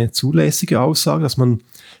Aussage oder eine zulässige Aussage, dass man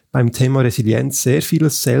beim Thema Resilienz sehr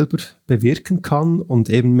vieles selber bewirken kann und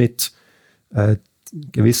eben mit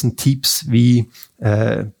gewissen Tipps wie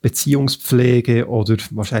Beziehungspflege oder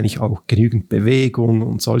wahrscheinlich auch genügend Bewegung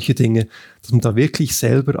und solche Dinge, dass man da wirklich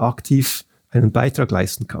selber aktiv einen Beitrag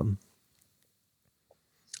leisten kann?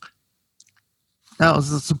 Ja,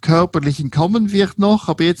 also zum Körperlichen kommen wir noch,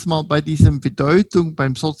 aber jetzt mal bei diesem Bedeutung,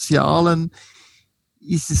 beim Sozialen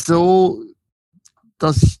ist es so,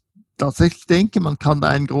 dass ich tatsächlich denke, man kann da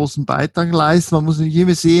einen großen Beitrag leisten. Man muss nicht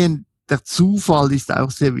immer sehen, der Zufall ist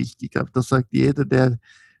auch sehr wichtig. Das sagt jeder, der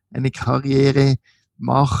eine Karriere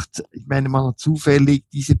macht. Ich meine, man hat zufällig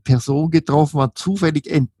diese Person getroffen, man hat zufällig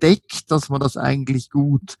entdeckt, dass man das eigentlich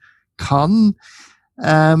gut kann.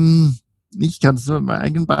 Ich kann es nur mein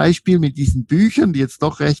eigenes Beispiel mit diesen Büchern, die jetzt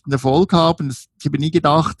doch recht einen Erfolg haben. Ich habe nie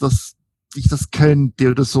gedacht, dass ich das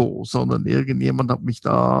könnte oder so, sondern irgendjemand hat mich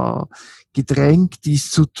da gedrängt, dies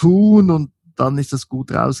zu tun und dann ist das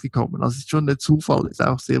gut rausgekommen. Also ist schon der Zufall, ist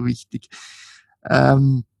auch sehr wichtig.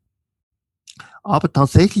 Aber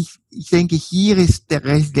tatsächlich, ich denke, hier ist der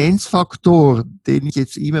Resilienzfaktor, den ich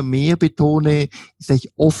jetzt immer mehr betone, ist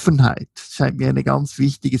eigentlich Offenheit. Das scheint mir eine ganz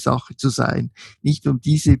wichtige Sache zu sein. Nicht um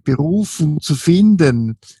diese Berufung zu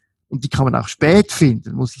finden, und die kann man auch spät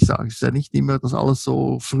finden, muss ich sagen. Es ist ja nicht immer, dass alles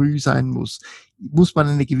so früh sein muss. Muss man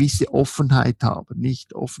eine gewisse Offenheit haben.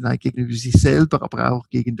 Nicht Offenheit gegenüber sich selber, aber auch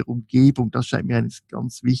gegen die Umgebung. Das scheint mir ein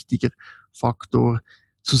ganz wichtiger Faktor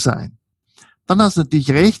zu sein. Dann hast du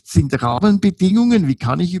natürlich recht, sind Rahmenbedingungen. Wie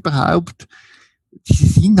kann ich überhaupt diese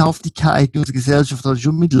Sinnhaftigkeit in unserer Gesellschaft hat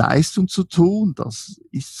schon mit Leistung zu tun, das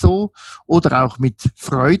ist so. Oder auch mit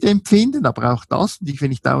Freude empfinden, aber auch das. Und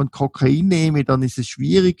wenn ich dauernd Kokain nehme, dann ist es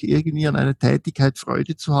schwierig, irgendwie an einer Tätigkeit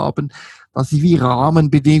Freude zu haben, dass ich wie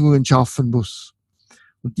Rahmenbedingungen schaffen muss.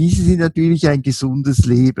 Und diese sind natürlich ein gesundes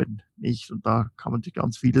Leben, nicht? Und da kann man natürlich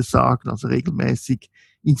ganz vieles sagen, also regelmäßig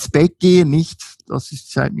ins Bett gehen, nicht? Das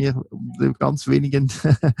ist, scheint mir unter ganz wenigen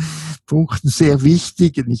Punkten sehr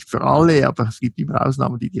wichtig, nicht für alle, aber es gibt immer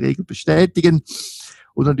Ausnahmen, die die Regel bestätigen.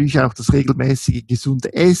 Und natürlich auch das regelmäßige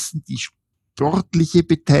gesunde Essen, die sportliche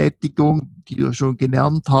Betätigung, die du schon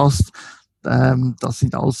genannt hast, das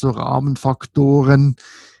sind also Rahmenfaktoren,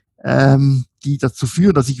 die dazu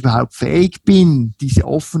führen, dass ich überhaupt fähig bin, diese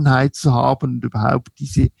Offenheit zu haben und überhaupt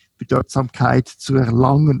diese Bedeutsamkeit zu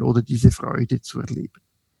erlangen oder diese Freude zu erleben.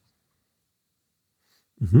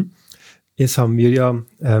 Jetzt haben wir ja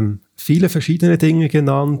viele verschiedene Dinge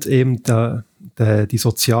genannt, eben die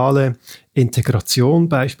soziale Integration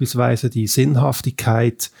beispielsweise, die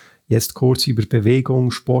Sinnhaftigkeit, jetzt kurz über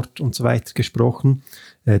Bewegung, Sport und so weiter gesprochen.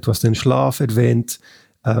 Du hast den Schlaf erwähnt.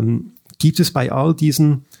 Gibt es bei all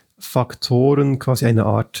diesen Faktoren quasi eine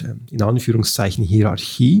Art, in Anführungszeichen,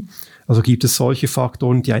 Hierarchie? Also gibt es solche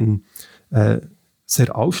Faktoren, die einen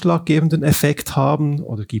sehr ausschlaggebenden Effekt haben,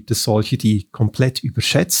 oder gibt es solche, die komplett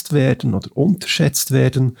überschätzt werden oder unterschätzt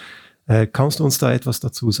werden? Kannst du uns da etwas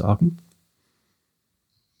dazu sagen?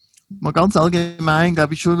 Mal ganz allgemein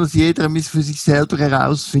glaube ich schon, dass jeder es für sich selber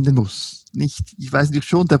herausfinden muss. Nicht, ich weiß nicht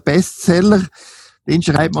schon, der Bestseller, den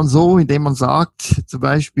schreibt man so, indem man sagt, zum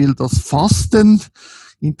Beispiel, das Fasten,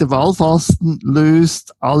 Intervallfasten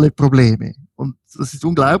löst alle Probleme. Und das ist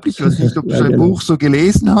unglaublich, ich weiß nicht, ob du so ein Buch so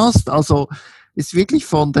gelesen hast. Also, ist wirklich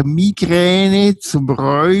von der Migräne zum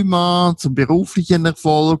Rheuma, zum beruflichen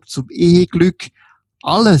Erfolg, zum Eheglück.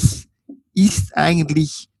 Alles ist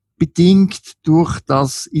eigentlich bedingt durch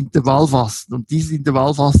das Intervallfasten. Und dieses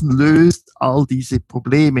Intervallfasten löst all diese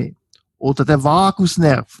Probleme. Oder der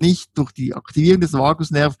Vagusnerv, nicht durch die Aktivierung des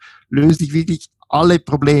Vagusnervs löst sich wirklich alle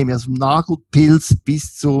Probleme, also vom Nagelpilz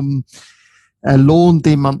bis zum Lohn,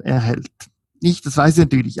 den man erhält. Nicht, das weiß ich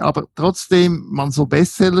natürlich, aber trotzdem, man so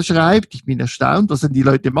Bestseller schreibt, ich bin erstaunt, was dann die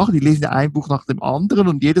Leute machen, die lesen ein Buch nach dem anderen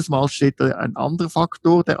und jedes Mal steht da ein anderer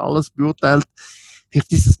Faktor, der alles beurteilt.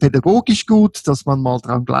 Vielleicht ist es pädagogisch gut, dass man mal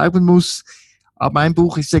dran glauben muss, aber mein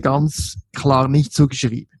Buch ist ja ganz klar nicht so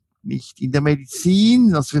geschrieben. Nicht. In der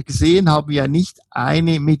Medizin, was wir gesehen haben, wir ja nicht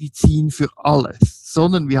eine Medizin für alles,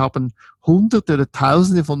 sondern wir haben Hunderte oder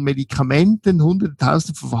Tausende von Medikamenten, Hunderte,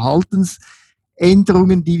 Tausende von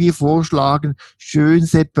Verhaltensänderungen, die wir vorschlagen, schön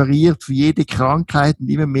separiert für jede Krankheit und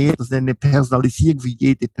immer mehr, das ist eine Personalisierung für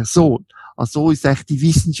jede Person. Also so ist eigentlich die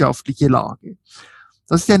wissenschaftliche Lage.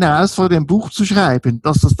 Das ist eine Herausforderung, ein Buch zu schreiben,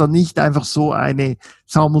 dass das dann nicht einfach so eine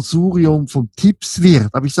Sammelsurium von Tipps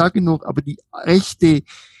wird. Aber ich sage nur, aber die echte,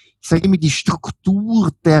 ich sage immer, die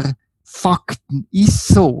Struktur der Fakten ist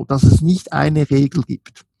so, dass es nicht eine Regel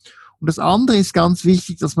gibt. Und das andere ist ganz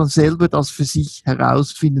wichtig, dass man selber das für sich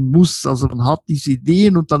herausfinden muss. Also man hat diese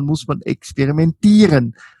Ideen und dann muss man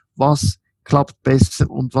experimentieren, was klappt besser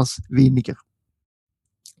und was weniger.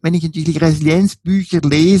 Wenn ich natürlich Resilienzbücher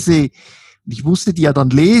lese, und ich musste die ja dann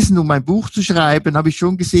lesen, um ein Buch zu schreiben, habe ich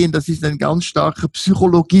schon gesehen, das ist ein ganz starker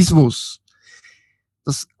Psychologismus.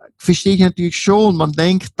 Das verstehe ich natürlich schon. Man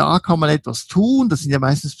denkt, da kann man etwas tun. Das sind ja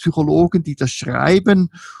meistens Psychologen, die das schreiben.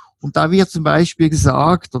 Und da wird zum Beispiel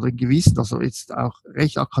gesagt, oder in gewissen, also jetzt auch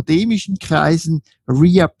recht akademischen Kreisen,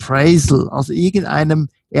 Reappraisal, also irgendeinem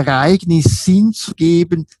Ereignis Sinn zu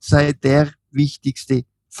geben, sei der wichtigste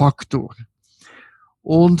Faktor.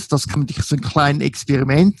 Und das kann man durch so einen kleinen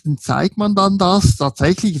Experimenten zeigt man dann das.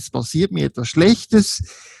 Tatsächlich, es passiert mir etwas Schlechtes.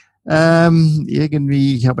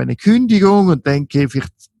 Irgendwie, ich habe eine Kündigung und denke,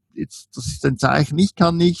 vielleicht jetzt, das ist ein Zeichen, ich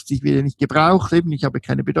kann nichts, ich werde nicht gebraucht, eben, ich habe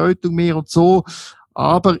keine Bedeutung mehr und so.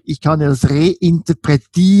 Aber ich kann ja das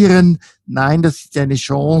reinterpretieren. Nein, das ist eine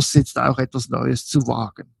Chance, jetzt auch etwas Neues zu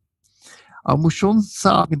wagen. Aber man muss schon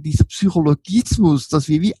sagen, dieser Psychologismus, dass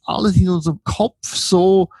wir wie alles in unserem Kopf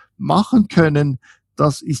so machen können,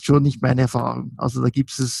 das ist schon nicht meine Erfahrung. Also da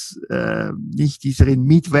gibt es nicht dieser in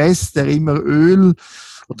Midwest, der immer Öl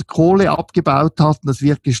oder Kohle abgebaut hat und das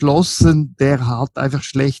wird geschlossen, der hat einfach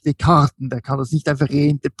schlechte Karten, der kann das nicht einfach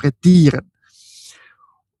reinterpretieren.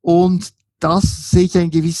 Und das sehe ich eine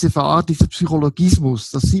gewisse Art, dieser Psychologismus.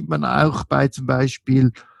 Das sieht man auch bei zum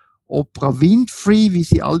Beispiel Oprah Winfrey, wie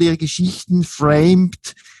sie all ihre Geschichten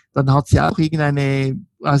framet. Dann hat sie auch irgendeine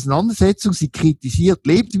Auseinandersetzung. Sie kritisiert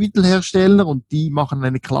Lebensmittelhersteller und die machen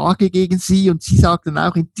eine Klage gegen sie. Und sie sagt dann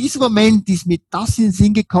auch, in diesem Moment ist mir das in den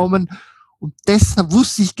Sinn gekommen und deshalb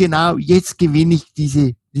wusste ich genau, jetzt gewinne ich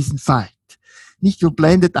diesen Fight. Nicht nur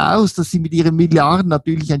blendet aus, dass sie mit ihren Milliarden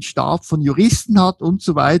natürlich einen Stab von Juristen hat und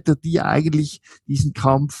so weiter, die eigentlich diesen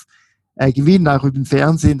Kampf gewinnen, auch über den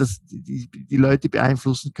Fernsehen, dass die Leute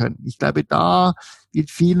beeinflussen können. Ich glaube, da wird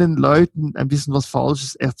vielen Leuten ein bisschen was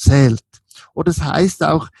Falsches erzählt. Oder das heißt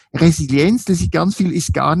auch, Resilienz, das ist ganz viel,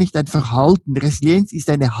 ist gar nicht ein Verhalten. Resilienz ist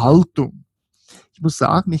eine Haltung. Ich muss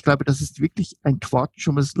sagen, ich glaube, das ist wirklich ein Quatsch,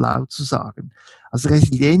 um es laut zu sagen. Also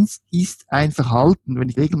Resilienz ist ein Verhalten. Wenn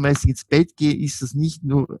ich regelmäßig ins Bett gehe, ist das nicht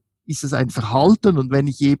nur, ist das ein Verhalten. Und wenn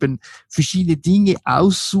ich eben verschiedene Dinge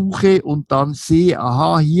aussuche und dann sehe,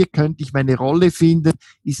 aha, hier könnte ich meine Rolle finden,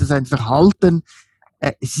 ist das ein Verhalten.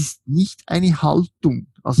 Es ist nicht eine Haltung.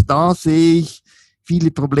 Also da sehe ich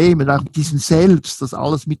viele Probleme, auch mit diesem Selbst, das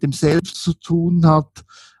alles mit dem Selbst zu tun hat.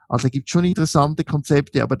 Also da gibt es schon interessante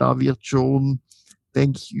Konzepte, aber da wird schon,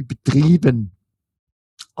 denke ich, übertrieben.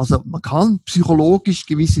 Also man kann psychologisch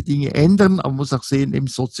gewisse Dinge ändern, aber man muss auch sehen, eben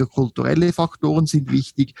soziokulturelle Faktoren sind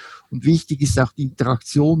wichtig und wichtig ist auch die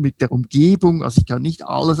Interaktion mit der Umgebung. Also ich kann nicht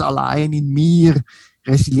alles allein in mir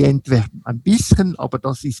resilient werden. Ein bisschen, aber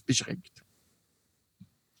das ist beschränkt.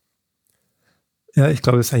 Ja, ich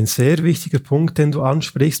glaube, das ist ein sehr wichtiger Punkt, den du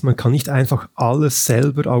ansprichst. Man kann nicht einfach alles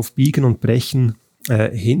selber auf Biegen und Brechen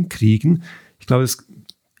hinkriegen. Ich glaube,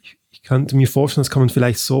 ich könnte mir vorstellen, das kann man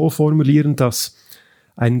vielleicht so formulieren, dass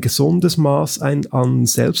ein gesundes Maß an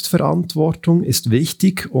Selbstverantwortung ist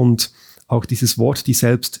wichtig und auch dieses Wort, die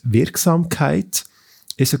Selbstwirksamkeit,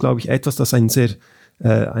 ist ja, glaube ich, etwas, das ein sehr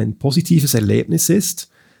ein positives Erlebnis ist.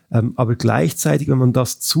 Aber gleichzeitig, wenn man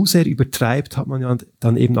das zu sehr übertreibt, hat man ja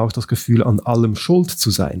dann eben auch das Gefühl, an allem schuld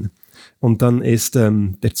zu sein. Und dann ist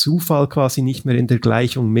der Zufall quasi nicht mehr in der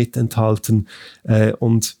Gleichung mit enthalten.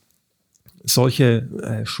 Und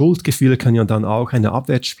solche Schuldgefühle können ja dann auch eine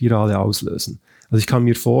Abwärtsspirale auslösen. Also ich kann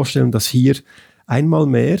mir vorstellen, dass hier einmal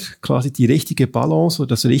mehr quasi die richtige Balance oder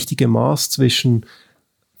das richtige Maß zwischen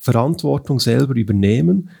Verantwortung selber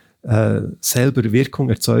übernehmen, selber Wirkung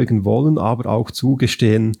erzeugen wollen, aber auch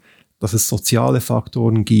zugestehen, dass es soziale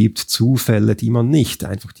Faktoren gibt, Zufälle, die man nicht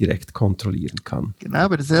einfach direkt kontrollieren kann. Genau,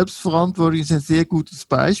 bei der Selbstverantwortung ist ein sehr gutes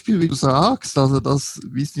Beispiel, wie du sagst. Also das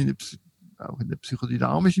wissen wir auch in der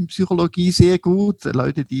psychodynamischen Psychologie sehr gut.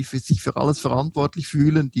 Leute, die sich für alles verantwortlich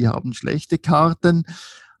fühlen, die haben schlechte Karten.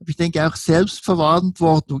 Aber ich denke auch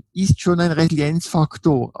Selbstverantwortung ist schon ein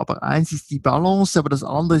Resilienzfaktor. Aber eins ist die Balance, aber das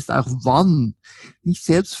andere ist auch wann. Nicht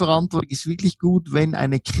Selbstverantwortung ist wirklich gut, wenn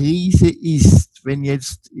eine Krise ist. Wenn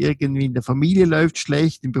jetzt irgendwie in der Familie läuft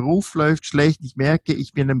schlecht, im Beruf läuft schlecht, ich merke,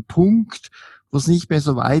 ich bin an einem Punkt, wo es nicht mehr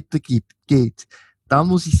so weitergeht. Dann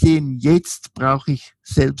muss ich sehen, jetzt brauche ich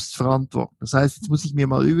Selbstverantwortung. Das heißt, jetzt muss ich mir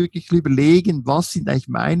mal wirklich überlegen, was sind eigentlich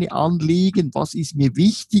meine Anliegen, was ist mir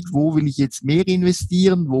wichtig, wo will ich jetzt mehr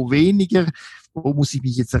investieren, wo weniger, wo muss ich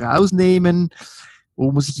mich jetzt rausnehmen,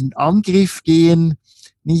 wo muss ich in Angriff gehen.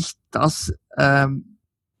 Nicht das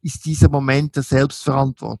ist dieser Moment der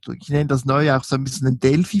Selbstverantwortung. Ich nenne das neu auch so ein bisschen einen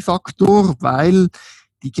Delphi-Faktor, weil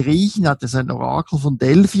die Griechen hatten so ein Orakel von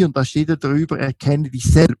Delphi und da steht ja drüber, erkenne dich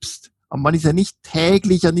selbst. Aber man ist ja nicht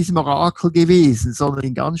täglich an diesem Orakel gewesen, sondern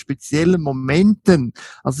in ganz speziellen Momenten.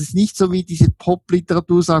 Also es ist nicht so wie diese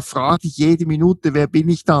Pop-Literatur sagt, frag dich jede Minute, wer bin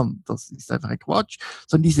ich dann? Das ist einfach ein Quatsch.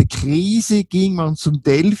 Sondern diese Krise ging man zum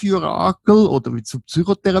Delphi-Orakel oder zum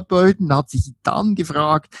Psychotherapeuten, hat sich dann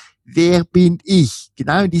gefragt, wer bin ich?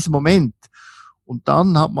 Genau in diesem Moment. Und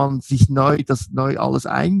dann hat man sich neu alles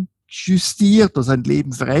einjustiert, das sein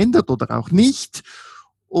Leben verändert oder auch nicht.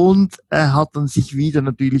 Und er hat dann sich wieder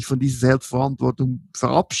natürlich von dieser Selbstverantwortung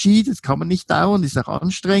verabschiedet. Das kann man nicht dauern, ist auch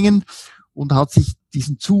anstrengend. Und hat sich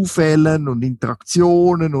diesen Zufällen und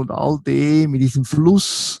Interaktionen und all dem in diesem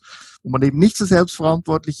Fluss, wo man eben nicht so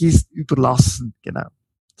selbstverantwortlich ist, überlassen. Genau.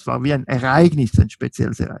 Das war wie ein Ereignis, ein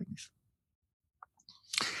spezielles Ereignis.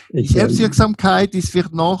 Die Selbstwirksamkeit ist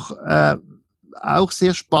vielleicht noch auch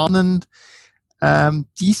sehr spannend.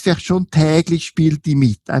 Dies vielleicht schon täglich spielt die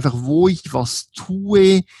mit. Einfach wo ich was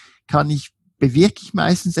tue, bewirke ich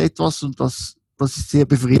meistens etwas und das ist sehr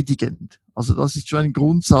befriedigend. Also das ist schon ein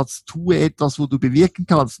Grundsatz, tue etwas, wo du bewirken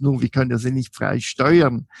kannst. Nun, wir können das ja nicht frei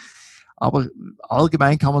steuern. Aber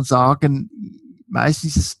allgemein kann man sagen,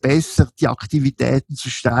 meistens ist es besser, die Aktivitäten zu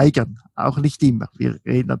steigern. Auch nicht immer. Wir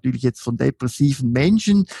reden natürlich jetzt von depressiven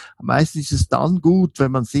Menschen. Meistens ist es dann gut,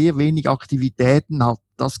 wenn man sehr wenig Aktivitäten hat.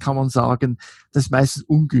 Das kann man sagen, das ist meistens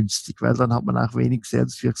ungünstig, weil dann hat man auch wenig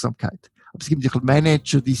Selbstwirksamkeit. Aber es gibt auch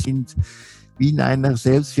Manager, die sind wie in einer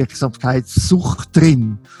Selbstwirksamkeitssucht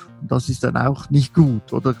drin. Und das ist dann auch nicht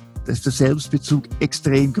gut, oder? Da ist der Selbstbezug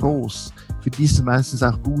extrem groß. Für die ist es meistens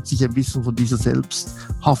auch gut, sich ein bisschen von dieser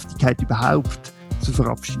Selbsthaftigkeit überhaupt zu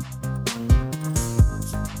verabschieden.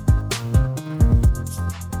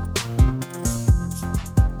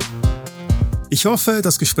 Ich hoffe,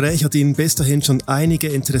 das Gespräch hat Ihnen bis dahin schon einige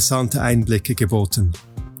interessante Einblicke geboten.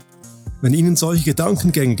 Wenn Ihnen solche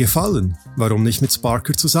Gedankengänge gefallen, warum nicht mit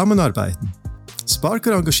Sparker zusammenarbeiten?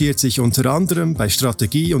 Sparker engagiert sich unter anderem bei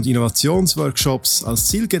Strategie- und Innovationsworkshops als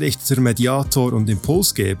zielgerichteter Mediator und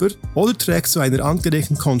Impulsgeber oder trägt zu einer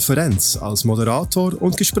angelegten Konferenz als Moderator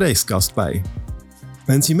und Gesprächsgast bei.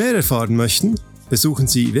 Wenn Sie mehr erfahren möchten, besuchen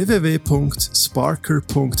Sie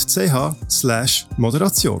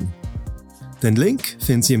www.sparker.ch/Moderation. Den Link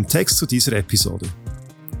finden Sie im Text zu dieser Episode.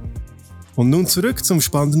 Und nun zurück zum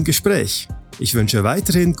spannenden Gespräch. Ich wünsche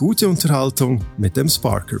weiterhin gute Unterhaltung mit dem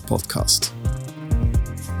Sparker Podcast.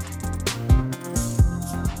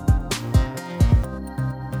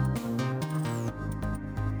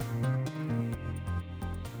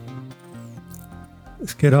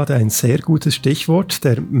 Das ist gerade ein sehr gutes Stichwort,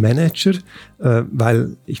 der Manager,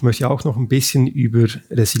 weil ich möchte auch noch ein bisschen über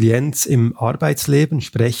Resilienz im Arbeitsleben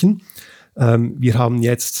sprechen. Wir haben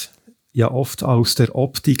jetzt ja oft aus der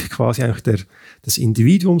Optik quasi eigentlich des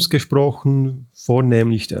Individuums gesprochen,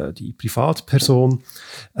 vornehmlich die Privatperson.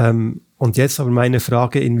 Und jetzt aber meine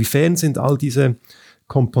Frage, inwiefern sind all diese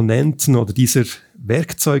Komponenten oder dieser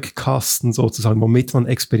Werkzeugkasten sozusagen, womit man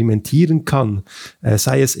experimentieren kann,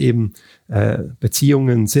 sei es eben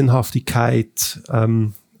Beziehungen, Sinnhaftigkeit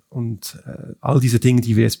und all diese Dinge,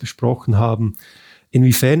 die wir jetzt besprochen haben,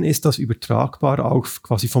 inwiefern ist das übertragbar auch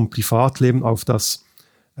quasi vom Privatleben auf das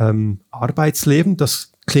Arbeitsleben?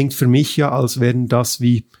 Das klingt für mich ja, als wären das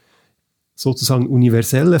wie sozusagen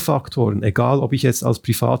universelle Faktoren, egal ob ich jetzt als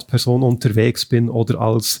Privatperson unterwegs bin oder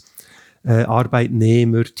als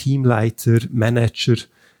Arbeitnehmer, Teamleiter, Manager.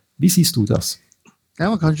 Wie siehst du das? Ja,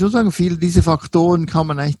 man kann schon sagen, viele dieser Faktoren kann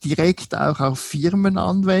man eigentlich direkt auch auf Firmen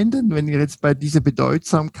anwenden. Wenn wir jetzt bei dieser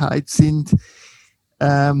Bedeutsamkeit sind,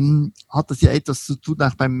 hat das ja etwas zu tun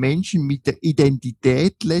auch beim Menschen mit der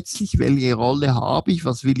Identität letztlich. Welche Rolle habe ich?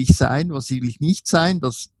 Was will ich sein? Was will ich nicht sein?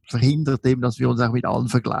 Das verhindert eben, dass wir uns auch mit allen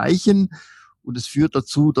vergleichen. Und es führt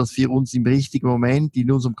dazu, dass wir uns im richtigen Moment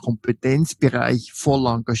in unserem Kompetenzbereich voll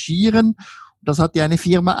engagieren. Und das hat ja eine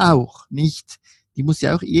Firma auch, nicht? Die muss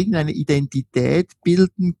ja auch irgendeine Identität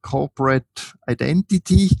bilden, Corporate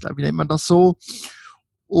Identity, ich glaube, wie nennt man das so.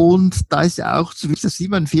 Und da ist ja auch zu wissen, dass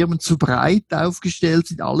immer Firmen zu breit aufgestellt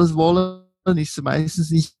sind, alles wollen, ist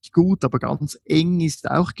meistens nicht gut, aber ganz eng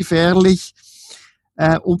ist auch gefährlich.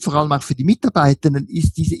 Und vor allem auch für die Mitarbeitenden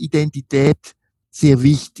ist diese Identität sehr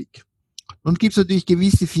wichtig. Nun gibt es natürlich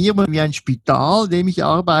gewisse Firmen wie ein Spital, in dem ich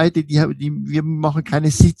arbeite, wir machen keine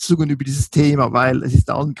Sitzungen über dieses Thema, weil es ist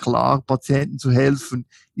allen klar, Patienten zu helfen,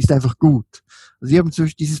 ist einfach gut. Also wir haben zum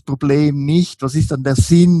Beispiel dieses Problem nicht, was ist dann der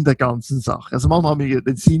Sinn der ganzen Sache? Also manchmal haben wir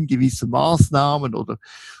den Sinn gewisser Maßnahmen oder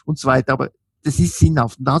und so weiter, aber das ist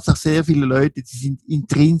sinnhaft. Und da hat es auch sehr viele Leute, die sind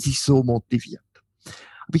intrinsisch so motiviert.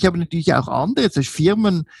 Aber ich habe natürlich auch andere, zum Beispiel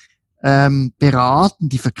Firmen, beraten,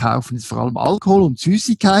 die verkaufen jetzt vor allem Alkohol und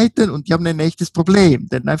Süßigkeiten und die haben ein echtes Problem,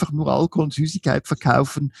 denn einfach nur Alkohol und Süßigkeit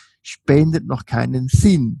verkaufen spendet noch keinen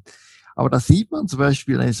Sinn. Aber da sieht man zum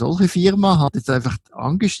Beispiel, eine solche Firma hat jetzt einfach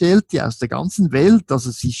Angestellte aus der ganzen Welt, also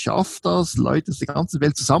sie schafft das, Leute aus der ganzen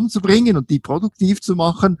Welt zusammenzubringen und die produktiv zu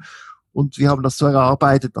machen. Und wir haben das so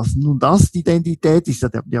erarbeitet, dass nun das die Identität ist. Die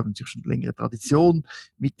haben natürlich schon längere Tradition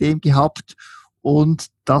mit dem gehabt. Und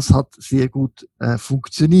das hat sehr gut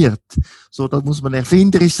funktioniert. So, da muss man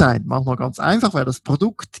erfinderisch sein. Manchmal ganz einfach, weil das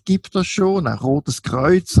Produkt gibt das schon. Ein Rotes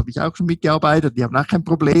Kreuz habe ich auch schon mitgearbeitet. Die haben auch kein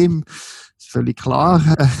Problem. Ist völlig klar,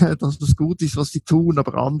 dass das gut ist, was sie tun.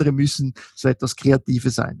 Aber andere müssen so etwas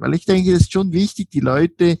Kreatives sein. Weil ich denke, es ist schon wichtig, die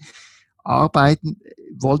Leute arbeiten,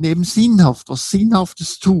 wollen eben sinnhaft, was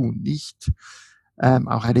Sinnhaftes tun. Nicht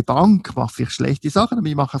auch eine Bank macht vielleicht schlechte Sachen, aber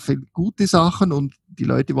die machen viel gute Sachen und die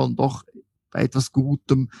Leute wollen doch bei etwas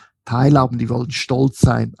Gutem teilhaben, die wollen stolz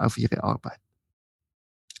sein auf ihre Arbeit.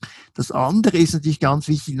 Das andere ist natürlich ganz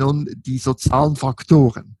wichtig, nun die sozialen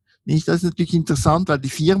Faktoren. Nicht? Das ist natürlich interessant, weil die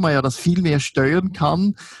Firma ja das viel mehr steuern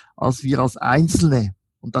kann, als wir als Einzelne.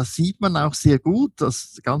 Und das sieht man auch sehr gut,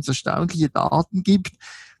 dass es ganz erstaunliche Daten gibt,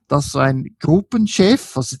 dass so ein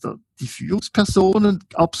Gruppenchef, also die Führungspersonen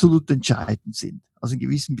absolut entscheidend sind. Also in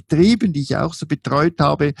gewissen Betrieben, die ich auch so betreut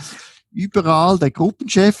habe, überall, der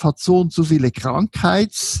Gruppenchef hat so und so viele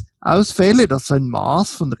Krankheitsausfälle, das ist ein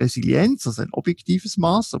Maß von Resilienz, also ein objektives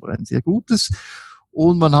Maß, aber ein sehr gutes.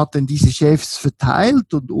 Und man hat dann diese Chefs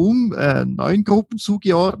verteilt und 9 Gruppen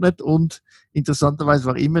zugeordnet und interessanterweise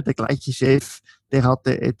war immer der gleiche Chef, der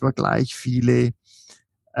hatte etwa gleich viele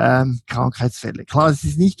Krankheitsfälle. Klar, es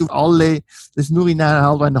ist nicht um alle, das ist nur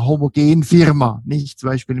innerhalb einer homogenen Firma, nicht zum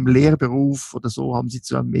Beispiel im Lehrberuf oder so haben sie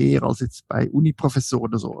zwar mehr als jetzt bei Uniprofessoren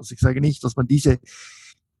oder so. Also ich sage nicht, dass man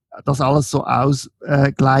das alles so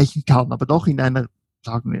ausgleichen kann, aber doch in einer,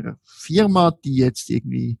 sagen wir, Firma, die jetzt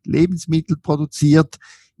irgendwie Lebensmittel produziert,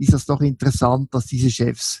 ist das doch interessant, dass diese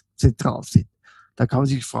Chefs zentral sind. Da kann man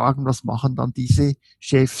sich fragen, was machen dann diese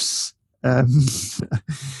Chefs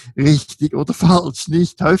richtig oder falsch,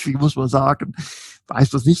 nicht? Häufig muss man sagen,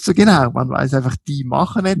 weiß das nicht so genau. Man weiß einfach, die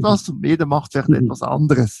machen etwas und jeder macht vielleicht etwas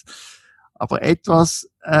anderes. Aber etwas,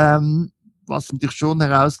 was wir natürlich schon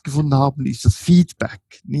herausgefunden haben, ist das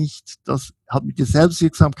Feedback, nicht? Das hat mit der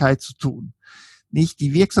Selbstwirksamkeit zu tun. Nicht?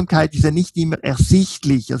 Die Wirksamkeit ist ja nicht immer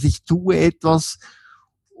ersichtlich. Also ich tue etwas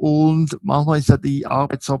und manchmal ist ja die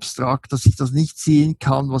Arbeit so abstrakt, dass ich das nicht sehen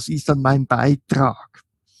kann. Was ist dann mein Beitrag?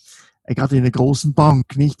 Gerade in einer großen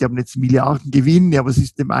Bank, nicht? Die haben jetzt Milliarden Gewinne, aber es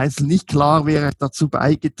ist dem Einzelnen nicht klar, wer dazu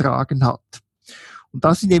beigetragen hat. Und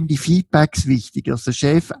da sind eben die Feedbacks wichtig, dass der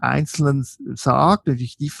Chef einzeln sagt,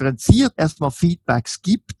 natürlich differenziert, erstmal Feedbacks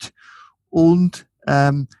gibt und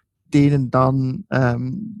denen dann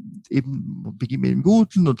eben beginnt mit dem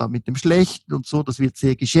Guten und dann mit dem Schlechten und so, das wird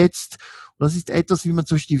sehr geschätzt. Und das ist etwas, wie man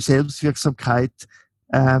zum Beispiel die Selbstwirksamkeit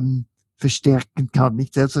verstärken kann.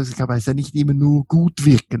 Nicht Selbstwirksamkeit heißt ja nicht immer nur gut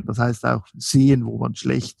wirken, das heißt auch sehen, wo man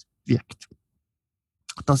schlecht wirkt.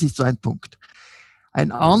 Das ist so ein Punkt.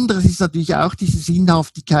 Ein anderes ist natürlich auch diese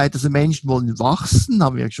Sinnhaftigkeit, also Menschen wollen wachsen,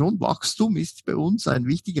 haben wir ja schon, Wachstum ist bei uns ein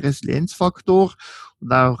wichtiger Resilienzfaktor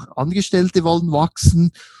und auch Angestellte wollen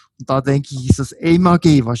wachsen. Und da denke ich, ist das MAG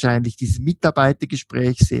wahrscheinlich, dieses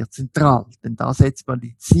Mitarbeitergespräch sehr zentral. Denn da setzt man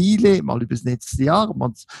die Ziele mal über das nächste Jahr.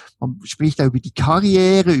 Man spricht auch über die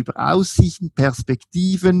Karriere, über Aussichten,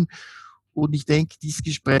 Perspektiven. Und ich denke, dieses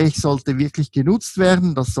Gespräch sollte wirklich genutzt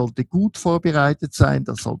werden. Das sollte gut vorbereitet sein.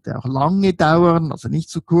 Das sollte auch lange dauern, also nicht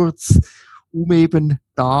zu kurz, um eben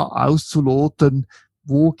da auszuloten,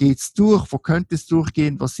 wo geht's durch, wo könnte es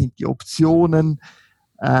durchgehen, was sind die Optionen,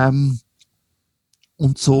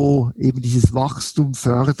 und so eben dieses Wachstum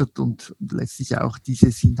fördert und letztlich auch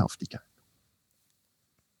diese Sinnhaftigkeit.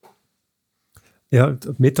 Ja,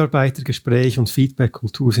 Mitarbeitergespräch und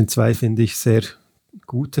Feedback-Kultur sind zwei, finde ich, sehr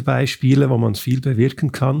gute Beispiele, wo man viel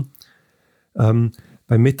bewirken kann. Beim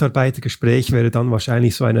Mitarbeitergespräch wäre dann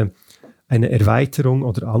wahrscheinlich so eine Erweiterung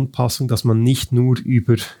oder Anpassung, dass man nicht nur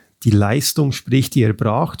über die Leistung spricht, die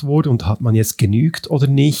erbracht wurde und hat man jetzt genügt oder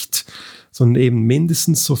nicht, sondern eben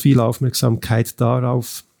mindestens so viel Aufmerksamkeit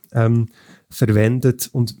darauf verwendet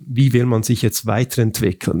und wie will man sich jetzt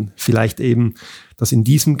weiterentwickeln. Vielleicht eben, dass in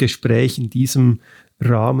diesem Gespräch, in diesem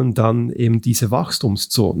Rahmen dann eben diese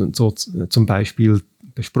Wachstumszonen so zum Beispiel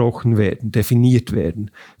besprochen werden, definiert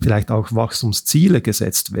werden, vielleicht auch Wachstumsziele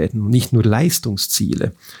gesetzt werden und nicht nur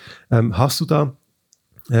Leistungsziele. Hast du da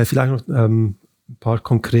vielleicht noch ein paar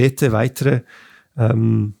konkrete weitere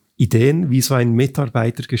Ideen, wie so ein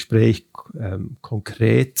Mitarbeitergespräch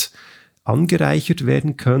konkret angereichert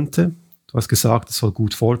werden könnte? Du hast gesagt, es soll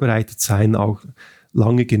gut vorbereitet sein, auch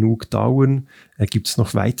lange genug dauern. Gibt es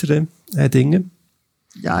noch weitere Dinge?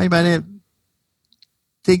 Ja, ich meine,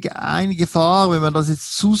 ich denke, eine Gefahr, wenn man das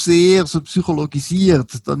jetzt zu sehr so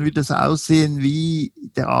psychologisiert, dann wird es aussehen wie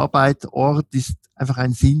der Arbeitsort ist einfach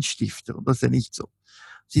ein Sinnstifter. Und das ist ja nicht so.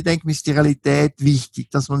 Ich denke, mir ist die Realität wichtig,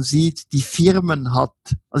 dass man sieht, die Firmen hat,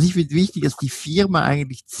 also ich finde wichtig, dass die Firma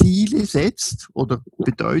eigentlich Ziele setzt oder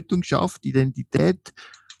Bedeutung schafft, Identität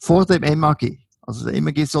vor dem MAG. Also der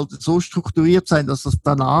MAG sollte so strukturiert sein, dass das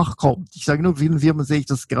danach kommt. Ich sage nur, vielen Firmen sehe ich,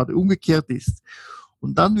 dass es gerade umgekehrt ist.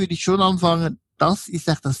 Und dann würde ich schon anfangen, das ist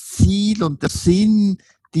echt das Ziel und der Sinn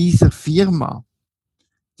dieser Firma,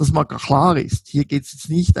 dass mal klar ist. Hier geht es jetzt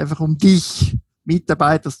nicht einfach um dich,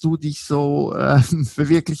 Mitarbeiter, dass du dich so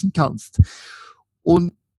verwirklichen kannst.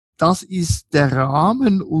 Und das ist der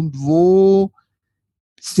Rahmen und wo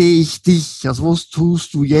sehe ich dich, also was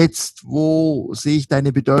tust du jetzt, wo sehe ich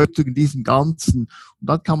deine Bedeutung in diesem Ganzen? Und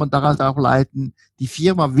dann kann man daraus auch leiten, die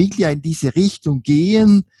Firma will ja in diese Richtung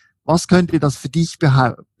gehen, was könnte das für dich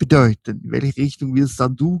bedeuten? In welche Richtung willst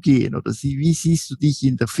dann du gehen? Oder wie siehst du dich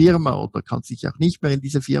in der Firma oder kannst dich auch nicht mehr in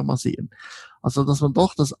dieser Firma sehen? Also, dass man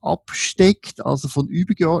doch das absteckt, also von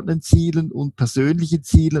übergeordneten Zielen und persönlichen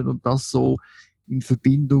Zielen und das so in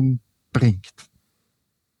Verbindung bringt.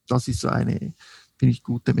 Das ist so eine, finde ich,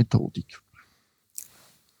 gute Methodik.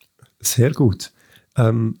 Sehr gut.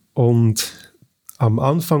 Und am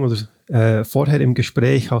Anfang oder vorher im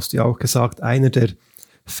Gespräch hast du ja auch gesagt, einer der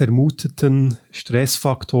vermuteten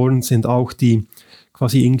Stressfaktoren sind auch die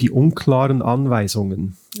quasi irgendwie unklaren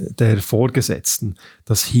Anweisungen der Vorgesetzten,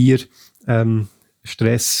 dass hier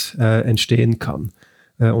Stress entstehen kann.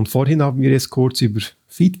 Und vorhin haben wir jetzt kurz über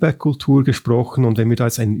Feedback-Kultur gesprochen und wenn wir da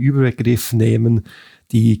jetzt einen Überbegriff nehmen,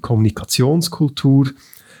 die Kommunikationskultur,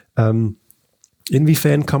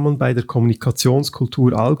 inwiefern kann man bei der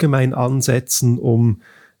Kommunikationskultur allgemein ansetzen, um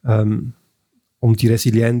die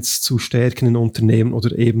Resilienz zu stärken in Unternehmen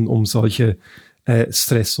oder eben um solche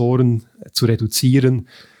Stressoren zu reduzieren.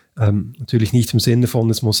 Natürlich nicht im Sinne von,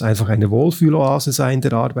 es muss einfach eine Wohlfühloase sein,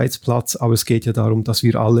 der Arbeitsplatz, aber es geht ja darum, dass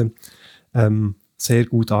wir alle sehr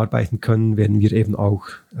gut arbeiten können, wenn wir eben auch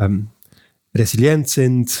resilient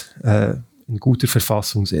sind, in guter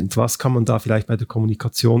Verfassung sind. Was kann man da vielleicht bei der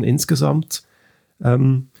Kommunikation insgesamt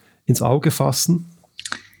ins Auge fassen?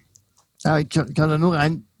 Ja, ich kann da nur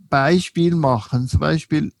ein Beispiel machen. Zum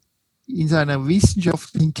Beispiel in seiner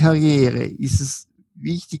wissenschaftlichen Karriere ist es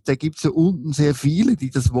wichtig, da gibt es ja unten sehr viele, die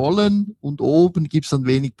das wollen und oben gibt es dann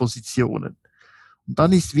wenig Positionen. Und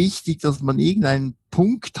dann ist wichtig, dass man irgendeinen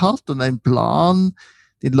Punkt hat und einen Plan,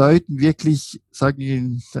 den Leuten wirklich, sagen wir,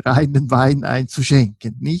 den reinen Wein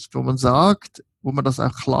einzuschenken. Nicht, wo man sagt, wo man das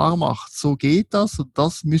auch klar macht, so geht das und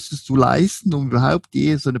das müsstest du leisten, um überhaupt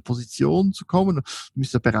je so eine Position zu kommen. Du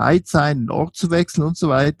müsst ja bereit sein, einen Ort zu wechseln und so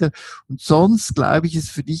weiter. Und sonst, glaube ich, ist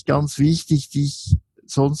für dich ganz wichtig, dich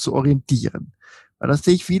sonst zu orientieren. Weil da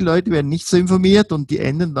sehe ich, viele Leute werden nicht so informiert und die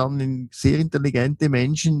enden dann in sehr intelligente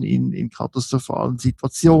Menschen in katastrophalen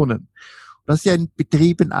Situationen. Das ist ja in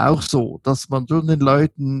Betrieben auch so, dass man durch den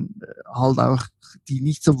Leuten halt auch die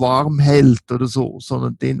nicht so warm hält oder so,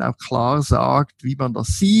 sondern denen auch klar sagt, wie man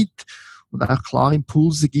das sieht und auch klar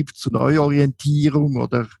Impulse gibt zu Neuorientierung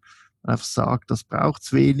oder einfach sagt, das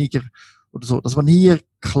braucht's weniger oder so, dass man hier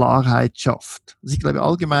Klarheit schafft. Also ich glaube,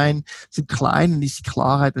 allgemein im Kleinen ist die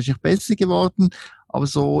Klarheit wahrscheinlich besser geworden, aber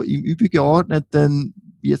so im Übergeordneten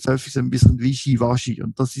wird es häufig so ein bisschen wischiwaschi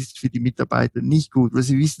und das ist für die Mitarbeiter nicht gut, weil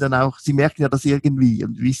sie wissen dann auch, sie merken ja das irgendwie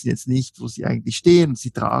und wissen jetzt nicht, wo sie eigentlich stehen und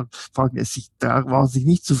sie fragen es sich, tragen sich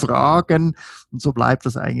nicht zu fragen und so bleibt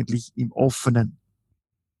das eigentlich im Offenen.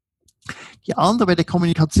 Die andere bei der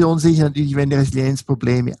Kommunikation sehe ich natürlich, wenn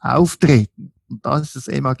Resilienzprobleme auftreten. Und da ist das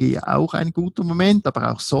MAG auch ein guter Moment,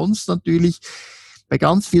 aber auch sonst natürlich. Bei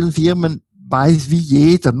ganz vielen Firmen weiß wie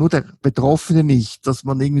jeder, nur der Betroffene nicht, dass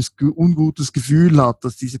man irgendwie ein ungutes Gefühl hat,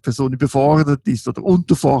 dass diese Person überfordert ist oder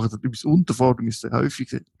unterfordert. Übrigens Unterforderung ist der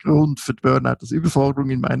häufigste Grund für Burnout, also Überforderung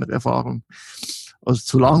in meiner Erfahrung. Also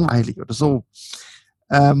zu langweilig oder so.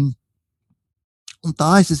 Und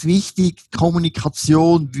da ist es wichtig,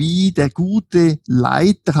 Kommunikation, wie der gute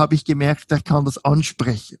Leiter, habe ich gemerkt, der kann das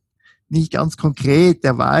ansprechen. Nicht ganz konkret,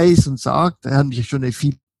 der weiß und sagt, er hat schon eine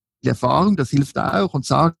viel Erfahrung, das hilft auch und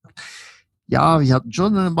sagt, ja, wir hatten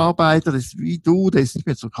schon einen Arbeiter, das ist wie du, der ist nicht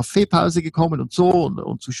mehr zur Kaffeepause gekommen und so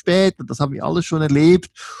und zu spät und das haben wir alles schon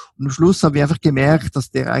erlebt. Und am Schluss haben wir einfach gemerkt,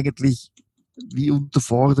 dass der eigentlich wie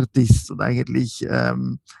unterfordert ist und eigentlich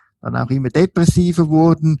dann auch immer depressiver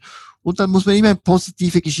wurden. Und dann muss man immer eine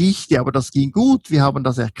positive Geschichte, aber das ging gut, wir haben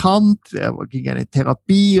das erkannt, er ging eine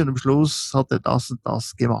Therapie und am Schluss hat er das und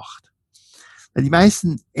das gemacht. Weil die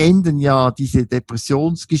meisten enden ja, diese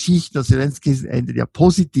Depressionsgeschichten, also Resilienzkrisen enden ja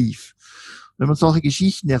positiv. Wenn man solche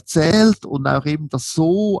Geschichten erzählt und auch eben das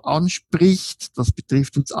so anspricht, das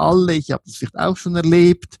betrifft uns alle, ich habe das vielleicht auch schon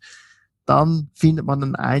erlebt, dann findet man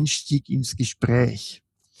einen Einstieg ins Gespräch.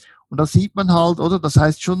 Und da sieht man halt, oder? Das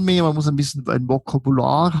heißt schon mehr, man muss ein bisschen ein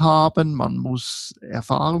Vokabular haben, man muss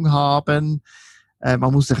Erfahrung haben,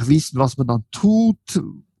 man muss auch wissen, was man dann tut,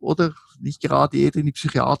 oder? Nicht gerade jeder in die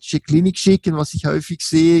psychiatrische Klinik schicken, was ich häufig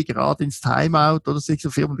sehe, gerade ins Timeout oder so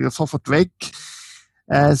Firmen wieder sofort weg,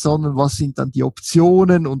 sondern was sind dann die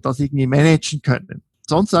Optionen und das irgendwie managen können.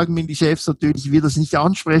 Sonst sagen mir die Chefs natürlich, ich will das nicht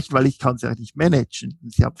ansprechen, weil ich kann es ja nicht managen.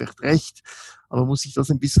 Sie haben vielleicht recht, aber muss ich das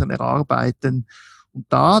ein bisschen erarbeiten. Und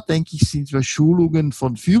da, denke ich, sind wir Schulungen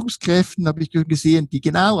von Führungskräften, habe ich gesehen, die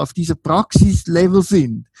genau auf dieser Praxislevel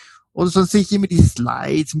sind. Oder sonst sehe ich immer diese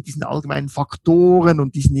Slides mit diesen allgemeinen Faktoren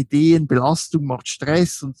und diesen Ideen, Belastung macht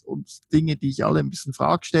Stress und Dinge, die ich alle ein bisschen in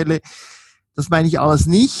Frage stelle. Das meine ich alles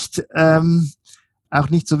nicht. Auch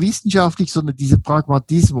nicht so wissenschaftlich, sondern dieser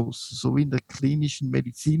Pragmatismus, so wie in der klinischen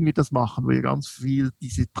Medizin wir das machen, wo wir ganz viel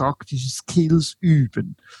diese praktischen Skills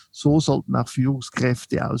üben. So sollten auch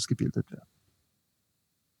Führungskräfte ausgebildet werden.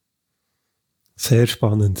 Sehr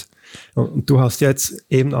spannend. Und du hast jetzt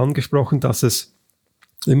eben angesprochen, dass es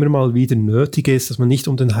immer mal wieder nötig ist, dass man nicht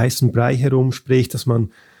um den heißen Brei herum spricht, dass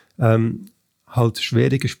man halt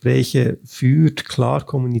schwere Gespräche führt, klar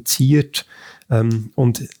kommuniziert.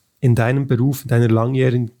 Und in deinem Beruf, in deiner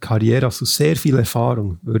langjährigen Karriere hast du sehr viel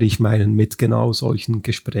Erfahrung, würde ich meinen, mit genau solchen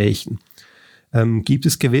Gesprächen. Gibt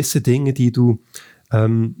es gewisse Dinge, die du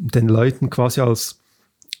den Leuten quasi als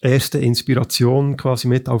erste Inspiration quasi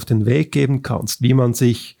mit auf den Weg geben kannst, wie man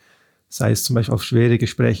sich, sei es zum Beispiel auf schwere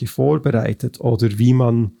Gespräche vorbereitet oder wie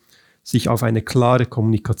man sich auf eine klare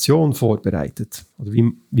Kommunikation vorbereitet? Oder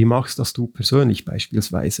wie machst das du persönlich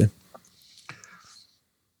beispielsweise?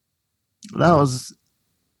 Ja, also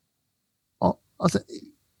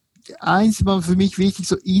eins war für mich wichtig,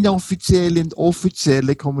 so inoffizielle und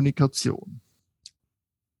offizielle Kommunikation.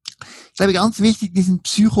 Ich glaube, ganz wichtig, diesen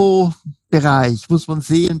Psychobereich muss man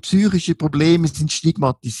sehen, psychische Probleme sind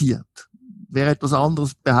stigmatisiert. Wer etwas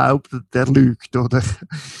anderes behauptet, der lügt, oder?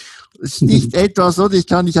 Es ist nicht etwas, oder? Ich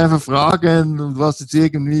kann nicht einfach fragen, du hast jetzt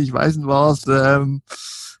irgendwie, ich weiß nicht was,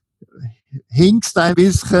 hinkst ein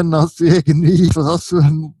bisschen, hast du irgendwie, was hast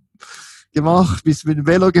du gemacht, bist mit dem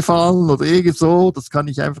Velo gefahren oder irgend so, das kann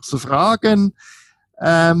ich einfach so fragen.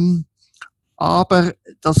 Aber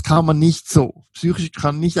das kann man nicht so. Psychisch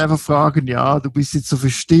kann nicht einfach fragen, ja, du bist jetzt so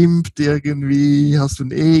verstimmt, irgendwie hast du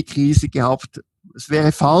eine Ehekrise gehabt. Es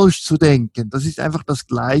wäre falsch zu denken. Das ist einfach das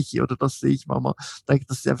Gleiche, oder das sehe ich manchmal, denke,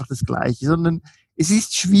 das ist einfach das Gleiche, sondern es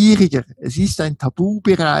ist schwieriger. Es ist ein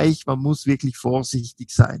Tabubereich, man muss wirklich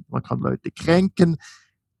vorsichtig sein. Man kann Leute kränken.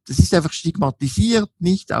 Das ist einfach stigmatisiert,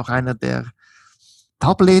 nicht? Auch einer, der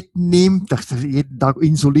Tabletten nimmt, der jeden Tag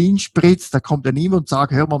Insulin spritzt, da kommt ja niemand und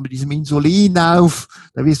sagt, hör mal mit diesem Insulin auf,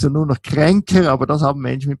 da wirst du nur noch kränker, aber das haben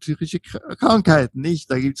Menschen mit psychischen Krankheiten nicht.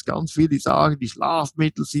 Da gibt es ganz viele, die sagen, die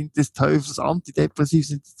Schlafmittel sind des Teufels, Antidepressiv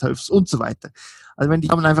sind des Teufels und so weiter. Also die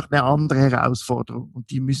haben einfach eine andere Herausforderung und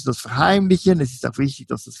die müssen das verheimlichen. Es ist auch wichtig,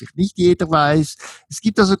 dass das vielleicht nicht jeder weiß. Es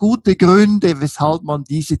gibt also gute Gründe, weshalb man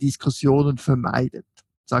diese Diskussionen vermeidet,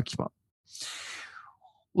 sag ich mal.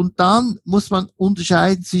 Und dann muss man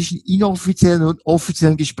unterscheiden zwischen inoffiziellen und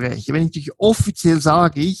offiziellen Gesprächen. Wenn ich natürlich offiziell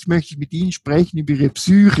sage, ich möchte mit Ihnen sprechen über Ihre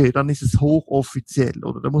Psyche, dann ist es hochoffiziell,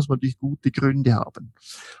 oder? Da muss man natürlich gute Gründe haben.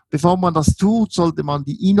 Bevor man das tut, sollte man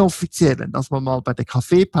die inoffiziellen, dass man mal bei der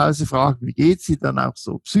Kaffeepause fragt, wie geht's dir dann auch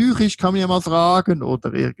so psychisch, kann man ja mal fragen,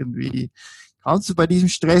 oder irgendwie, kannst du bei diesem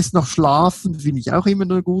Stress noch schlafen? Finde ich auch immer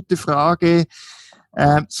eine gute Frage.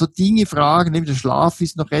 So Dinge fragen, eben der Schlaf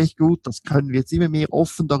ist noch recht gut, das können wir jetzt immer mehr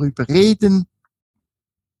offen darüber reden,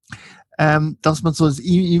 dass man so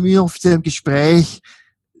im inoffiziellen Gespräch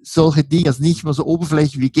solche Dinge, also nicht mehr so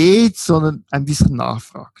oberflächlich wie geht's, sondern ein bisschen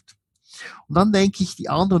nachfragt. Und dann denke ich, die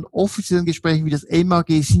anderen offiziellen Gespräche wie das MAG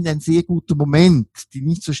sind ein sehr guter Moment, der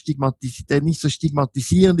nicht so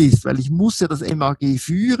stigmatisierend ist, weil ich muss ja das MAG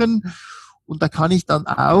führen. Und da kann ich dann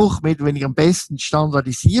auch, wenn ich am besten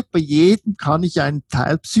standardisiert, bei jedem kann ich einen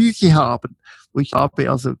Teil Psyche haben. Wo ich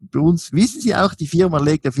habe, also bei uns, wissen Sie auch, die Firma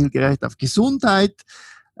legt ja viel Wert auf Gesundheit.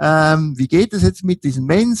 Wie geht es jetzt mit diesem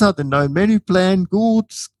Mensa, den neuen Menüplan?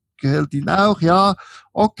 Gut, gefällt Ihnen auch? Ja,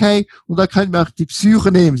 okay. Und da können wir auch die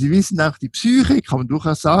Psyche nehmen. Sie wissen auch, die Psyche, kann man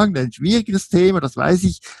durchaus sagen, ein schwieriges Thema, das weiß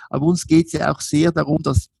ich. Aber uns geht es ja auch sehr darum,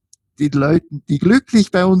 dass die Leute, die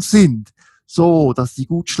glücklich bei uns sind, so, dass die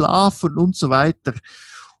gut schlafen und so weiter.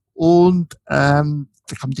 Und da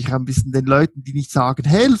kann man sich auch ein bisschen den Leuten, die nicht sagen,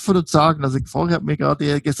 helfen und sagen, also vorher hat mir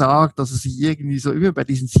gerade gesagt, dass er sich irgendwie so immer bei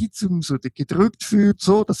diesen Sitzungen so gedrückt fühlt,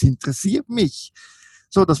 so, das interessiert mich.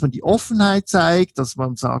 So, dass man die Offenheit zeigt, dass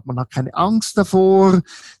man sagt, man hat keine Angst davor,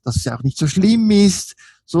 dass es ja auch nicht so schlimm ist,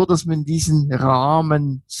 so, dass man diesen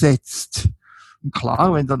Rahmen setzt. Und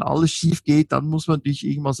klar, wenn dann alles schief geht, dann muss man natürlich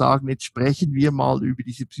irgendwann sagen, jetzt sprechen wir mal über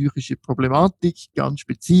diese psychische Problematik ganz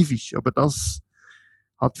spezifisch. Aber das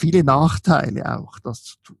hat viele Nachteile auch, das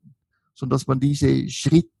zu tun. Sodass man diese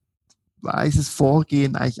schrittweises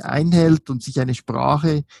Vorgehen eigentlich einhält und sich eine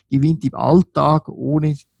Sprache gewinnt im Alltag,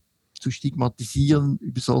 ohne zu stigmatisieren,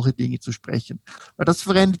 über solche Dinge zu sprechen. Weil das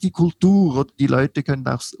verändert die Kultur, oder die Leute können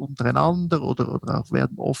auch untereinander oder auch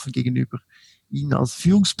werden offen gegenüber Ihnen als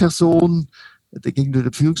Führungsperson, gegenüber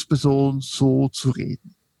der Führungsperson so zu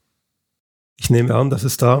reden. Ich nehme an, dass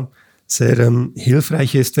es da sehr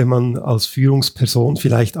hilfreich ist, wenn man als Führungsperson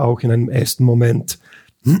vielleicht auch in einem ersten Moment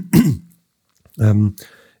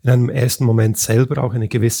selber auch eine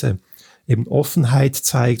gewisse eben Offenheit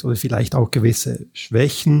zeigt oder vielleicht auch gewisse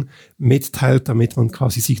Schwächen mitteilt, damit man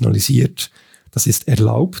quasi signalisiert, das ist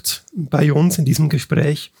erlaubt bei uns in diesem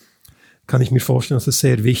Gespräch. Kann ich mir vorstellen, dass es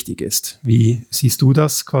sehr wichtig ist. Wie siehst du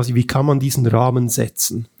das quasi? Wie kann man diesen Rahmen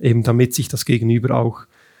setzen, eben damit sich das Gegenüber auch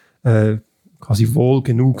quasi wohl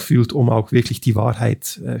genug fühlt, um auch wirklich die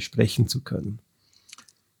Wahrheit sprechen zu können?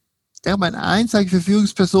 Ja, mein Einsatz für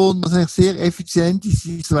Führungspersonen, was eigentlich sehr effizient ist,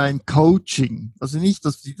 ist so ein Coaching. Also nicht,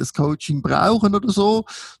 dass die das Coaching brauchen oder so,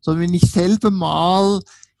 sondern wenn ich selber mal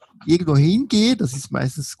irgendwo hingehe, das ist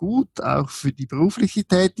meistens gut, auch für die berufliche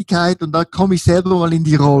Tätigkeit, und da komme ich selber mal in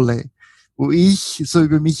die Rolle, wo ich so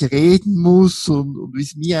über mich reden muss und wie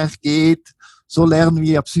es mir eigentlich geht. So lernen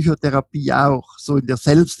wir ja Psychotherapie auch, so in der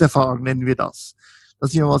Selbsterfahrung nennen wir das.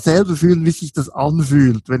 Dass wir mal selber fühlen, wie sich das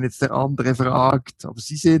anfühlt, wenn jetzt der andere fragt, aber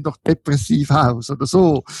Sie sehen doch depressiv aus oder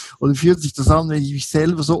so. Oder fühlt sich das an, wenn ich mich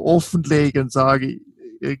selber so offenlege und sage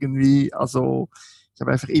irgendwie, also ich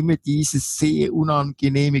habe einfach immer dieses sehr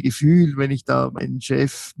unangenehme Gefühl, wenn ich da mein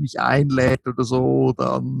Chef mich einlädt oder so,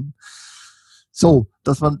 dann so,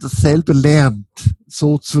 dass man das selber lernt,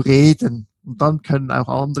 so zu reden. Und dann können auch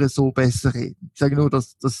andere so besser reden. Ich sage nur,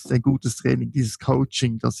 das ist ein gutes Training, dieses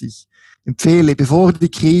Coaching, das ich empfehle, bevor die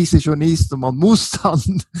Krise schon ist und man muss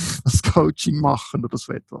dann das Coaching machen oder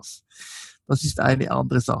so etwas. Das ist eine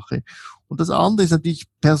andere Sache. Und das andere ist natürlich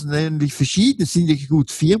persönlich verschieden. Es sind ja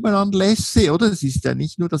gut Firmenanlässe, oder? Es ist ja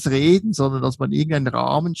nicht nur das Reden, sondern dass man irgendeinen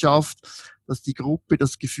Rahmen schafft, dass die Gruppe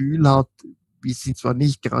das Gefühl hat, wir sind zwar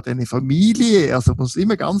nicht gerade eine Familie, also man muss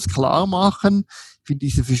immer ganz klar machen, ich finde,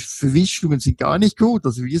 diese Verwischungen sind gar nicht gut.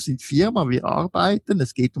 Also wir sind Firma, wir arbeiten,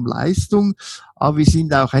 es geht um Leistung, aber wir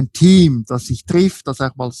sind auch ein Team, das sich trifft, das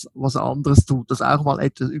auch mal was anderes tut, das auch mal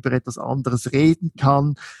über etwas anderes reden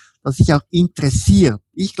kann, das sich auch interessiert.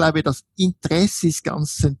 Ich glaube, das Interesse ist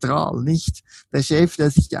ganz zentral. Nicht der Chef,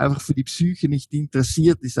 der sich einfach für die Psyche nicht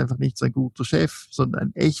interessiert, ist einfach nicht so ein guter Chef, sondern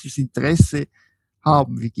ein echtes Interesse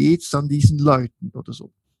haben. Wie geht's dann diesen Leuten oder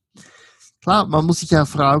so? Klar, man muss sich auch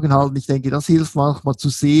Fragen halten. Ich denke, das hilft manchmal zu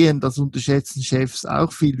sehen, das unterschätzen Chefs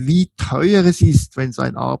auch viel, wie teuer es ist, wenn so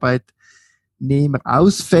ein Arbeitnehmer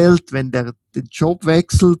ausfällt, wenn der den Job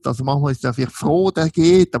wechselt. Also manchmal ist er vielleicht froh, der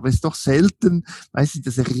geht, aber es ist doch selten. Meistens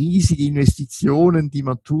sind das riesige Investitionen, die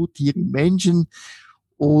man tut hier in Menschen.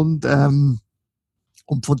 Und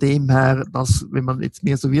Und von dem her, dass, wenn man jetzt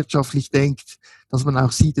mehr so wirtschaftlich denkt, dass man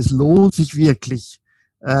auch sieht, es lohnt sich wirklich,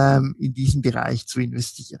 in diesen Bereich zu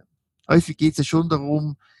investieren. Häufig geht es ja schon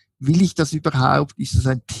darum, will ich das überhaupt? Ist das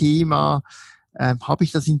ein Thema? Habe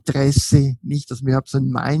ich das Interesse? Nicht, dass man überhaupt so ein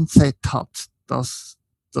Mindset hat. Das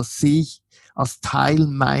sehe ich als Teil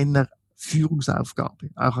meiner Führungsaufgabe,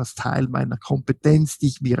 auch als Teil meiner Kompetenz, die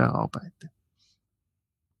ich mir erarbeite.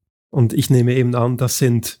 Und ich nehme eben an, das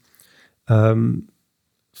sind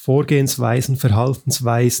Vorgehensweisen,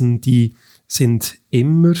 Verhaltensweisen, die sind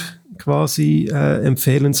immer quasi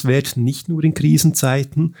empfehlenswert, nicht nur in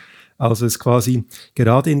Krisenzeiten. Also es ist quasi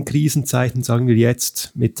gerade in Krisenzeiten, sagen wir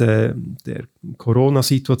jetzt mit der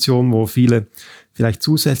Corona-Situation, wo viele vielleicht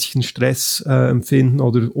zusätzlichen Stress empfinden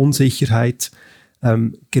oder Unsicherheit,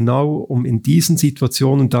 genau um in diesen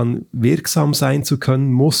Situationen dann wirksam sein zu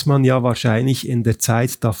können, muss man ja wahrscheinlich in der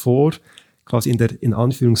Zeit davor, quasi in der in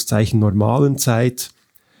Anführungszeichen normalen Zeit,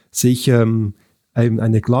 sich eine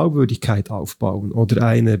Glaubwürdigkeit aufbauen oder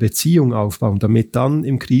eine Beziehung aufbauen, damit dann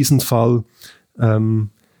im Krisenfall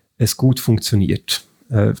es gut funktioniert.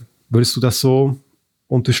 Würdest du das so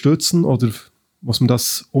unterstützen oder muss man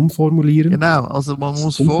das umformulieren? Genau, also man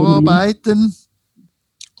muss vorarbeiten.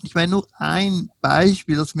 Ich meine, nur ein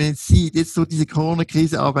Beispiel, das man jetzt sieht, jetzt durch diese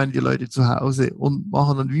Corona-Krise arbeiten die Leute zu Hause und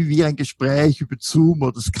machen dann wie wir ein Gespräch über Zoom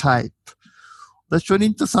oder Skype. Das ist schon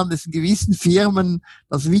interessant, dass in gewissen Firmen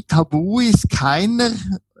das wie tabu ist, keiner,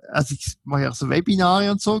 also ich mache ja auch so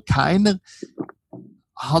Webinare und so, keiner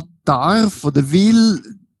darf oder will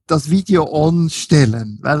das Video on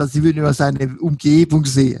stellen, weil sie würden über seine Umgebung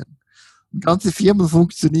sehen. Und ganze Firmen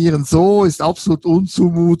funktionieren so, ist absolut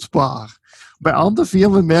unzumutbar. Und bei anderen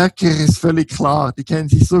Firmen merke ich, ist völlig klar, die kennen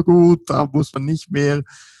sich so gut, da muss man nicht mehr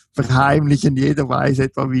verheimlichen, jeder weiß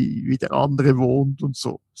etwa, wie der andere wohnt und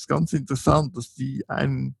so. Das ist ganz interessant, dass die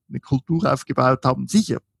eine Kultur aufgebaut haben,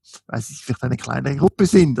 sicher, weil sie vielleicht eine kleinere Gruppe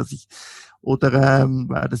sind,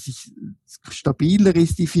 weil das stabiler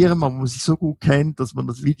ist, die Firma, wo man sich so gut kennt, dass man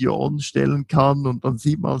das Video anstellen kann und dann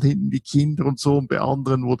sieht man halt hinten die Kinder und so, und bei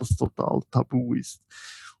anderen, wo das total tabu ist.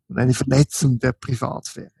 Und eine Verletzung der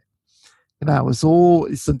Privatsphäre. Genau, so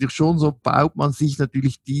ist natürlich schon so, baut man sich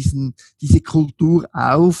natürlich diese Kultur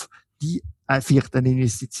auf, die vielleicht eine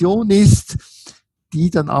Investition ist, die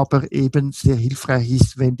dann aber eben sehr hilfreich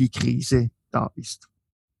ist, wenn die Krise da ist.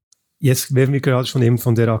 Jetzt werden wir gerade schon eben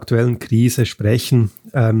von der aktuellen Krise sprechen.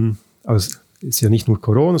 Also es ist ja nicht nur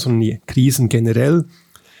Corona, sondern die Krisen generell.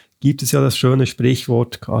 Gibt es ja das schöne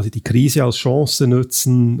Sprichwort, quasi die Krise als Chance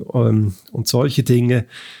nutzen und solche Dinge.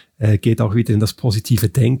 Geht auch wieder in das positive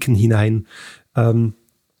Denken hinein.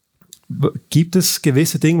 Gibt es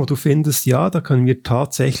gewisse Dinge, wo du findest, ja, da können wir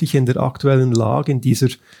tatsächlich in der aktuellen Lage, in dieser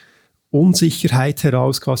Unsicherheit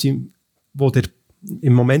heraus quasi,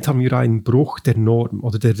 im Moment haben wir einen Bruch der Norm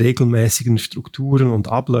oder der regelmäßigen Strukturen und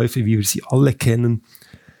Abläufe, wie wir sie alle kennen.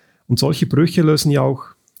 Und solche Brüche lösen ja auch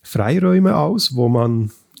Freiräume aus, wo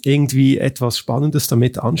man irgendwie etwas Spannendes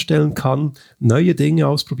damit anstellen kann, neue Dinge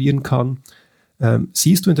ausprobieren kann.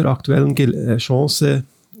 Siehst du in der aktuellen Chance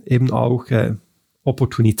eben auch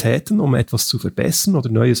Opportunitäten, um etwas zu verbessern oder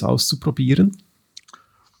Neues auszuprobieren?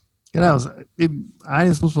 Genau, also eben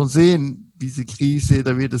eines muss man sehen, diese Krise,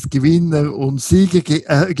 da wird es Gewinner und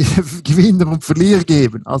Gewinner und Verlierer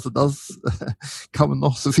geben. Also das kann man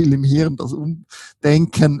noch so viel im Hirn, das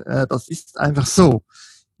umdenken, das ist einfach so.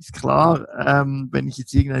 Ist klar, wenn ich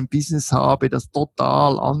jetzt irgendein Business habe, das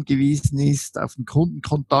total angewiesen ist auf den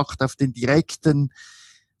Kundenkontakt, auf den direkten,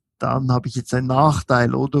 dann habe ich jetzt einen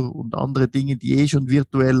Nachteil, oder? Und andere Dinge, die schon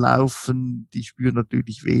virtuell laufen, die spüren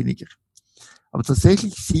natürlich weniger. Aber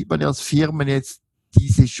tatsächlich sieht man ja als Firmen jetzt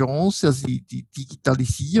diese Chance, also die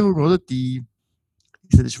Digitalisierung, oder? Die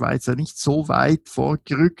ist in der Schweiz ja nicht so weit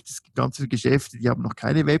vorgerückt. Es gibt ganz viele Geschäfte, die haben noch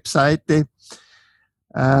keine Webseite.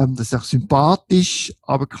 Das ist auch sympathisch,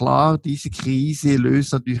 aber klar, diese Krise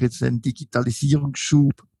löst natürlich jetzt einen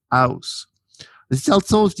Digitalisierungsschub aus. Das ist halt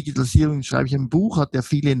so, Digitalisierung, schreibe ich im Buch, hat ja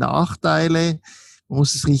viele Nachteile, man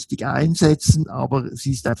muss es richtig einsetzen, aber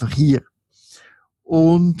sie ist einfach hier.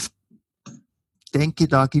 Und ich denke,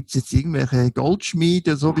 da gibt es jetzt irgendwelche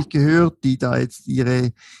Goldschmiede, so habe ich gehört, die da jetzt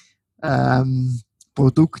ihre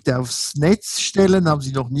Produkte aufs Netz stellen, haben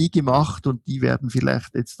sie noch nie gemacht, und die werden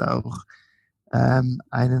vielleicht jetzt auch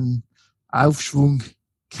einen Aufschwung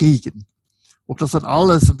kriegen. Ob das dann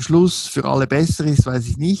alles am Schluss für alle besser ist, weiß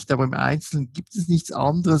ich nicht, aber im Einzelnen gibt es nichts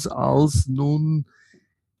anderes, als nun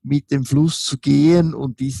mit dem Fluss zu gehen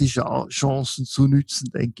und diese Chancen zu nützen,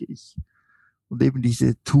 denke ich. Und eben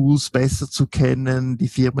diese Tools besser zu kennen, die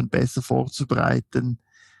Firmen besser vorzubereiten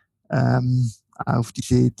auf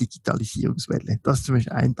diese Digitalisierungswelle. Das ist zum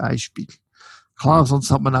Beispiel ein Beispiel. klar, sonst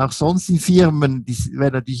hat man auch sonst in Firmen, die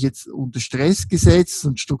werden natürlich jetzt unter Stress gesetzt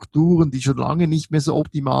und Strukturen, die schon lange nicht mehr so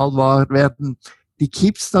optimal werden, die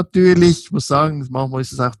kippt's natürlich. Ich muss sagen, manchmal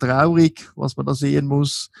ist es auch traurig, was man da sehen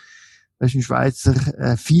muss. Im Schweizer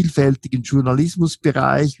vielfältigen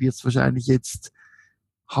Journalismusbereich wird es wahrscheinlich jetzt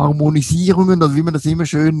Harmonisierungen, oder wie man das immer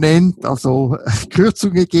schön nennt, also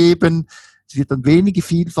Kürzungen geben. Es wird dann weniger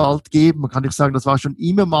Vielfalt geben. Man kann nicht sagen, das war schon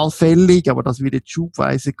immer mal fällig, aber das wird jetzt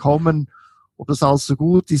schubweise kommen. Ob das alles so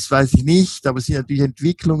gut ist, weiß ich nicht. Aber es sind natürlich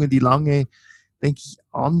Entwicklungen, die lange, denke ich,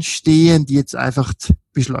 anstehen, die jetzt einfach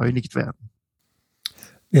beschleunigt werden.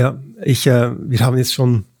 Ja, wir haben jetzt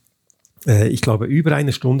schon, ich glaube, über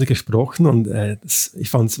eine Stunde gesprochen und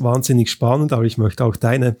ich fand es wahnsinnig spannend, aber ich möchte auch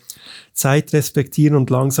deine Zeit respektieren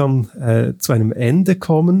und langsam zu einem Ende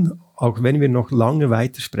kommen, auch wenn wir noch lange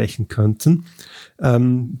weitersprechen könnten.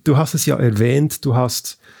 Du hast es ja erwähnt, du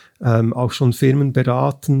hast auch schon Firmen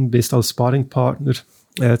beraten, bist als Sparringpartner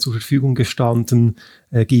zur Verfügung gestanden,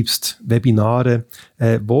 gibst Webinare.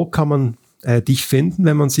 Wo kann man dich finden,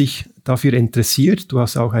 wenn man sich dafür interessiert? Du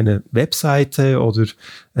hast auch eine Webseite oder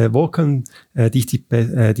wo können dich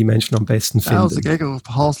die Menschen am besten finden? Also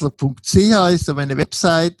gregorhasler.ch ist meine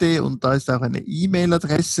Webseite und da ist auch eine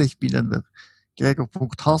E-Mail-Adresse. Ich bin an der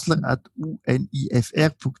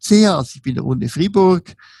gregor.hasler@unifr.ch, also ich bin der Uni Fribourg.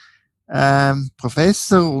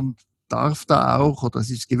 Professor und darf da auch, oder es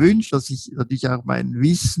ist gewünscht, dass ich natürlich auch mein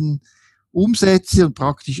Wissen umsetze und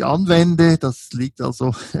praktisch anwende. Das liegt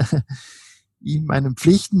also in meinem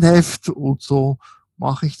Pflichtenheft und so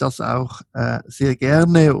mache ich das auch sehr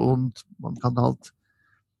gerne und man kann halt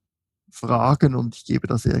fragen und ich gebe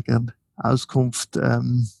da sehr gern Auskunft,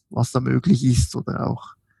 was da möglich ist oder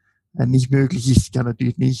auch nicht möglich ist. Ich kann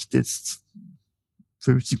natürlich nicht jetzt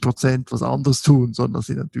 50% was anderes tun, sondern das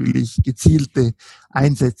sind natürlich gezielte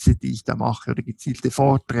Einsätze, die ich da mache oder gezielte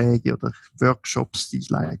Vorträge oder Workshops, die ich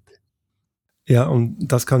leite. Ja,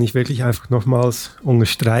 und das kann ich wirklich einfach nochmals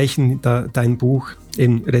unterstreichen. Dein Buch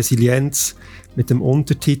in Resilienz mit dem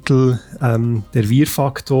Untertitel Der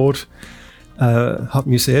Wir-Faktor hat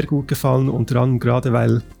mir sehr gut gefallen, unter anderem gerade,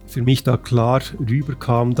 weil für mich da klar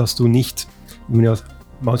rüberkam, dass du nicht, wie man ja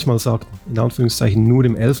manchmal sagt, in Anführungszeichen nur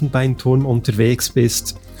im Elfenbeinturm unterwegs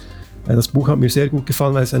bist. Das Buch hat mir sehr gut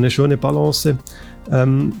gefallen, weil es eine schöne Balance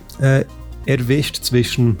erwischt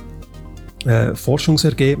zwischen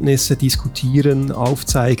Forschungsergebnisse diskutieren,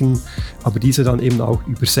 aufzeigen, aber diese dann eben auch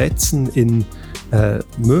übersetzen in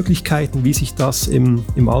Möglichkeiten, wie sich das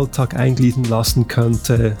im Alltag eingliedern lassen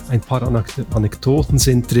könnte. Ein paar Anekdoten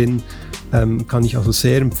sind drin, kann ich also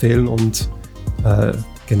sehr empfehlen und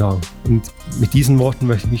genau. Und mit diesen Worten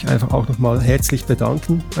möchte ich mich einfach auch nochmal herzlich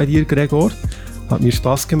bedanken bei dir, Gregor. Hat mir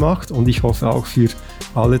Spaß gemacht und ich hoffe auch für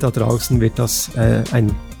alle da draußen wird das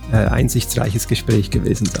ein einsichtsreiches Gespräch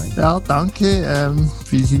gewesen sein. Ja, danke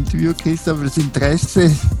für das Interview, Christoph, für das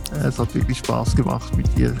Interesse. Es hat wirklich Spaß gemacht, mit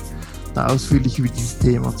dir da ausführlich über dieses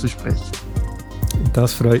Thema zu sprechen.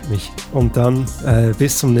 Das freut mich. Und dann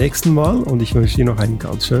bis zum nächsten Mal und ich wünsche dir noch einen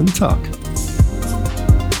ganz schönen Tag.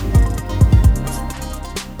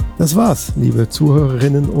 Das war's, liebe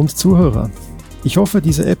Zuhörerinnen und Zuhörer. Ich hoffe,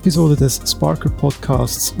 diese Episode des Sparker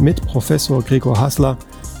Podcasts mit Professor Gregor Hasler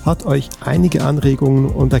hat euch einige Anregungen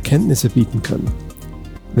und Erkenntnisse bieten können.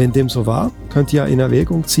 Wenn dem so war, könnt ihr in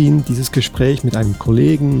Erwägung ziehen, dieses Gespräch mit einem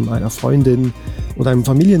Kollegen, einer Freundin oder einem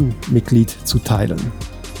Familienmitglied zu teilen.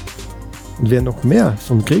 Und wer noch mehr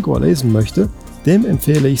von Gregor lesen möchte, dem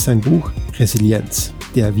empfehle ich sein Buch Resilienz,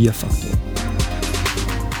 der Wir-Faktor.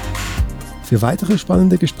 Für weitere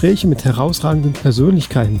spannende Gespräche mit herausragenden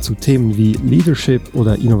Persönlichkeiten zu Themen wie Leadership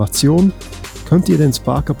oder Innovation könnt ihr den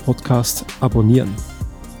Sparker Podcast abonnieren.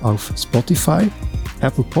 Auf Spotify,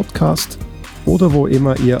 Apple Podcast oder wo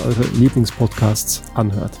immer ihr eure Lieblingspodcasts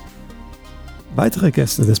anhört. Weitere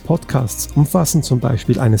Gäste des Podcasts umfassen zum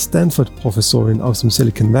Beispiel eine Stanford-Professorin aus dem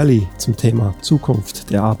Silicon Valley zum Thema Zukunft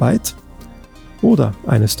der Arbeit oder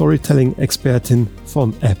eine Storytelling-Expertin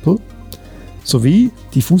von Apple sowie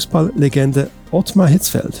die Fußballlegende Ottmar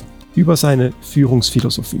Hitzfeld über seine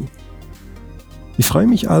Führungsphilosophie. Ich freue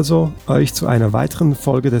mich also, euch zu einer weiteren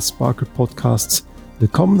Folge des Sparker Podcasts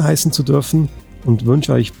willkommen heißen zu dürfen und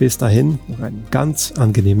wünsche euch bis dahin noch einen ganz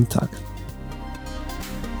angenehmen Tag.